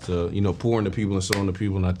time out to pour into people and so on to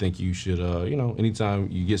people. And I think you should anytime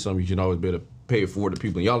you get something, you should always be able to pay it forward to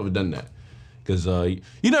people. And y'all have done that, because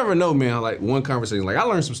you never know, man. Like one conversation, like I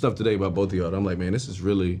learned some stuff today about both of y'all. I'm like, man, this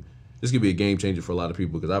could be a game changer for a lot of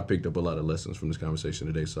people, because I picked up a lot of lessons from this conversation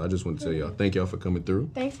today. So I just want to tell y'all, thank y'all for coming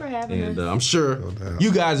through. Thanks for having us. And I'm sure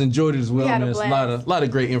you guys enjoyed it as well, man. It's a lot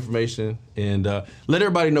of great information. And let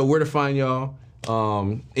everybody know where to find y'all.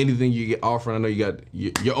 Anything you get offering. I know you got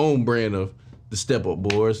your own brand of the step up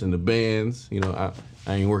boards and the bands. I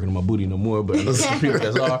ain't working on my booty no more, but I know some people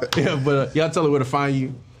that's are. Yeah, but y'all tell her where to find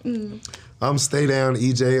you. I'm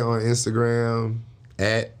StayDownEJ on Instagram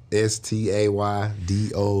at StayDown,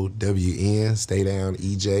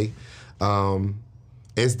 StayDownEJ.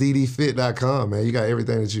 SDDFit.com, man. You got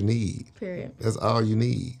everything that you need. Period. That's all you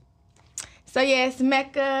need. So yes,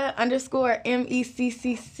 Mecca _MECCCA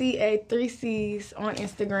 3 C's on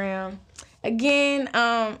Instagram. Again,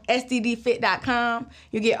 SDDFit.com.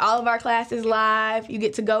 You get all of our classes live. You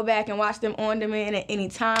get to go back and watch them on demand at any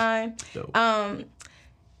time.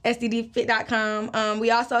 SDDFit.com.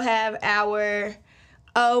 We also have our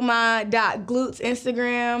ohmy.glutes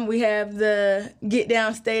Instagram. We have the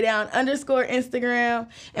GetDownStayDown _ Instagram,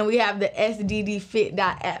 and we have the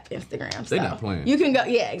SDDFit.app Instagram. They not playing. You can go,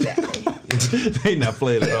 yeah, exactly. They not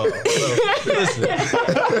playing at all. So, listen.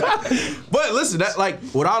 But listen, that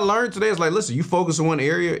what I learned today is listen, you focus on one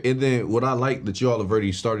area, and then what I like that you all have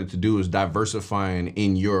already started to do is diversifying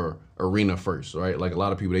in your arena first, right? Like a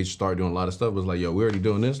lot of people, they start doing a lot of stuff. It's like, yo, we're already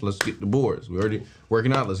doing this. Let's get the boards. We're already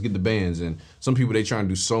working out. Let's get the bands. And some people, they try and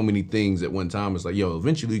do so many things at one time. It's like, yo,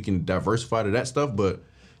 eventually you can diversify to that stuff, but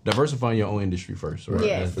diversifying your own industry first, right?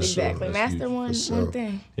 Yes, exactly. Master one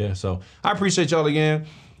thing. Yeah, so I appreciate y'all again.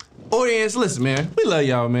 Audience, listen, man, we love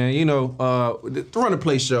y'all, man. The Run the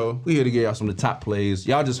Play show, we here to get y'all some of the top plays.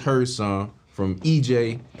 Y'all just heard some from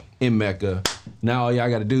EJ in Mecca. Now all y'all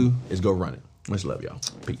got to do is go run it. Much love, y'all.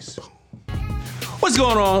 Peace. What's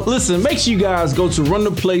going on? Listen, make sure you guys go to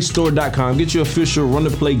runtheplaystore.com. Get your official Run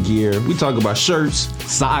the Play gear. We talk about shirts,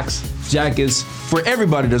 socks, jackets for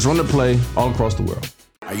everybody that's Run the Play all across the world.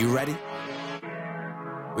 Are you ready?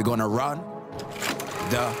 We're gonna run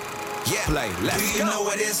the play. Let's go. Do you know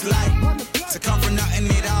what it's like to come from nothing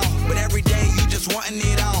at all, but every day you just wanting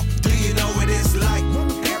it all? Do you know what it's like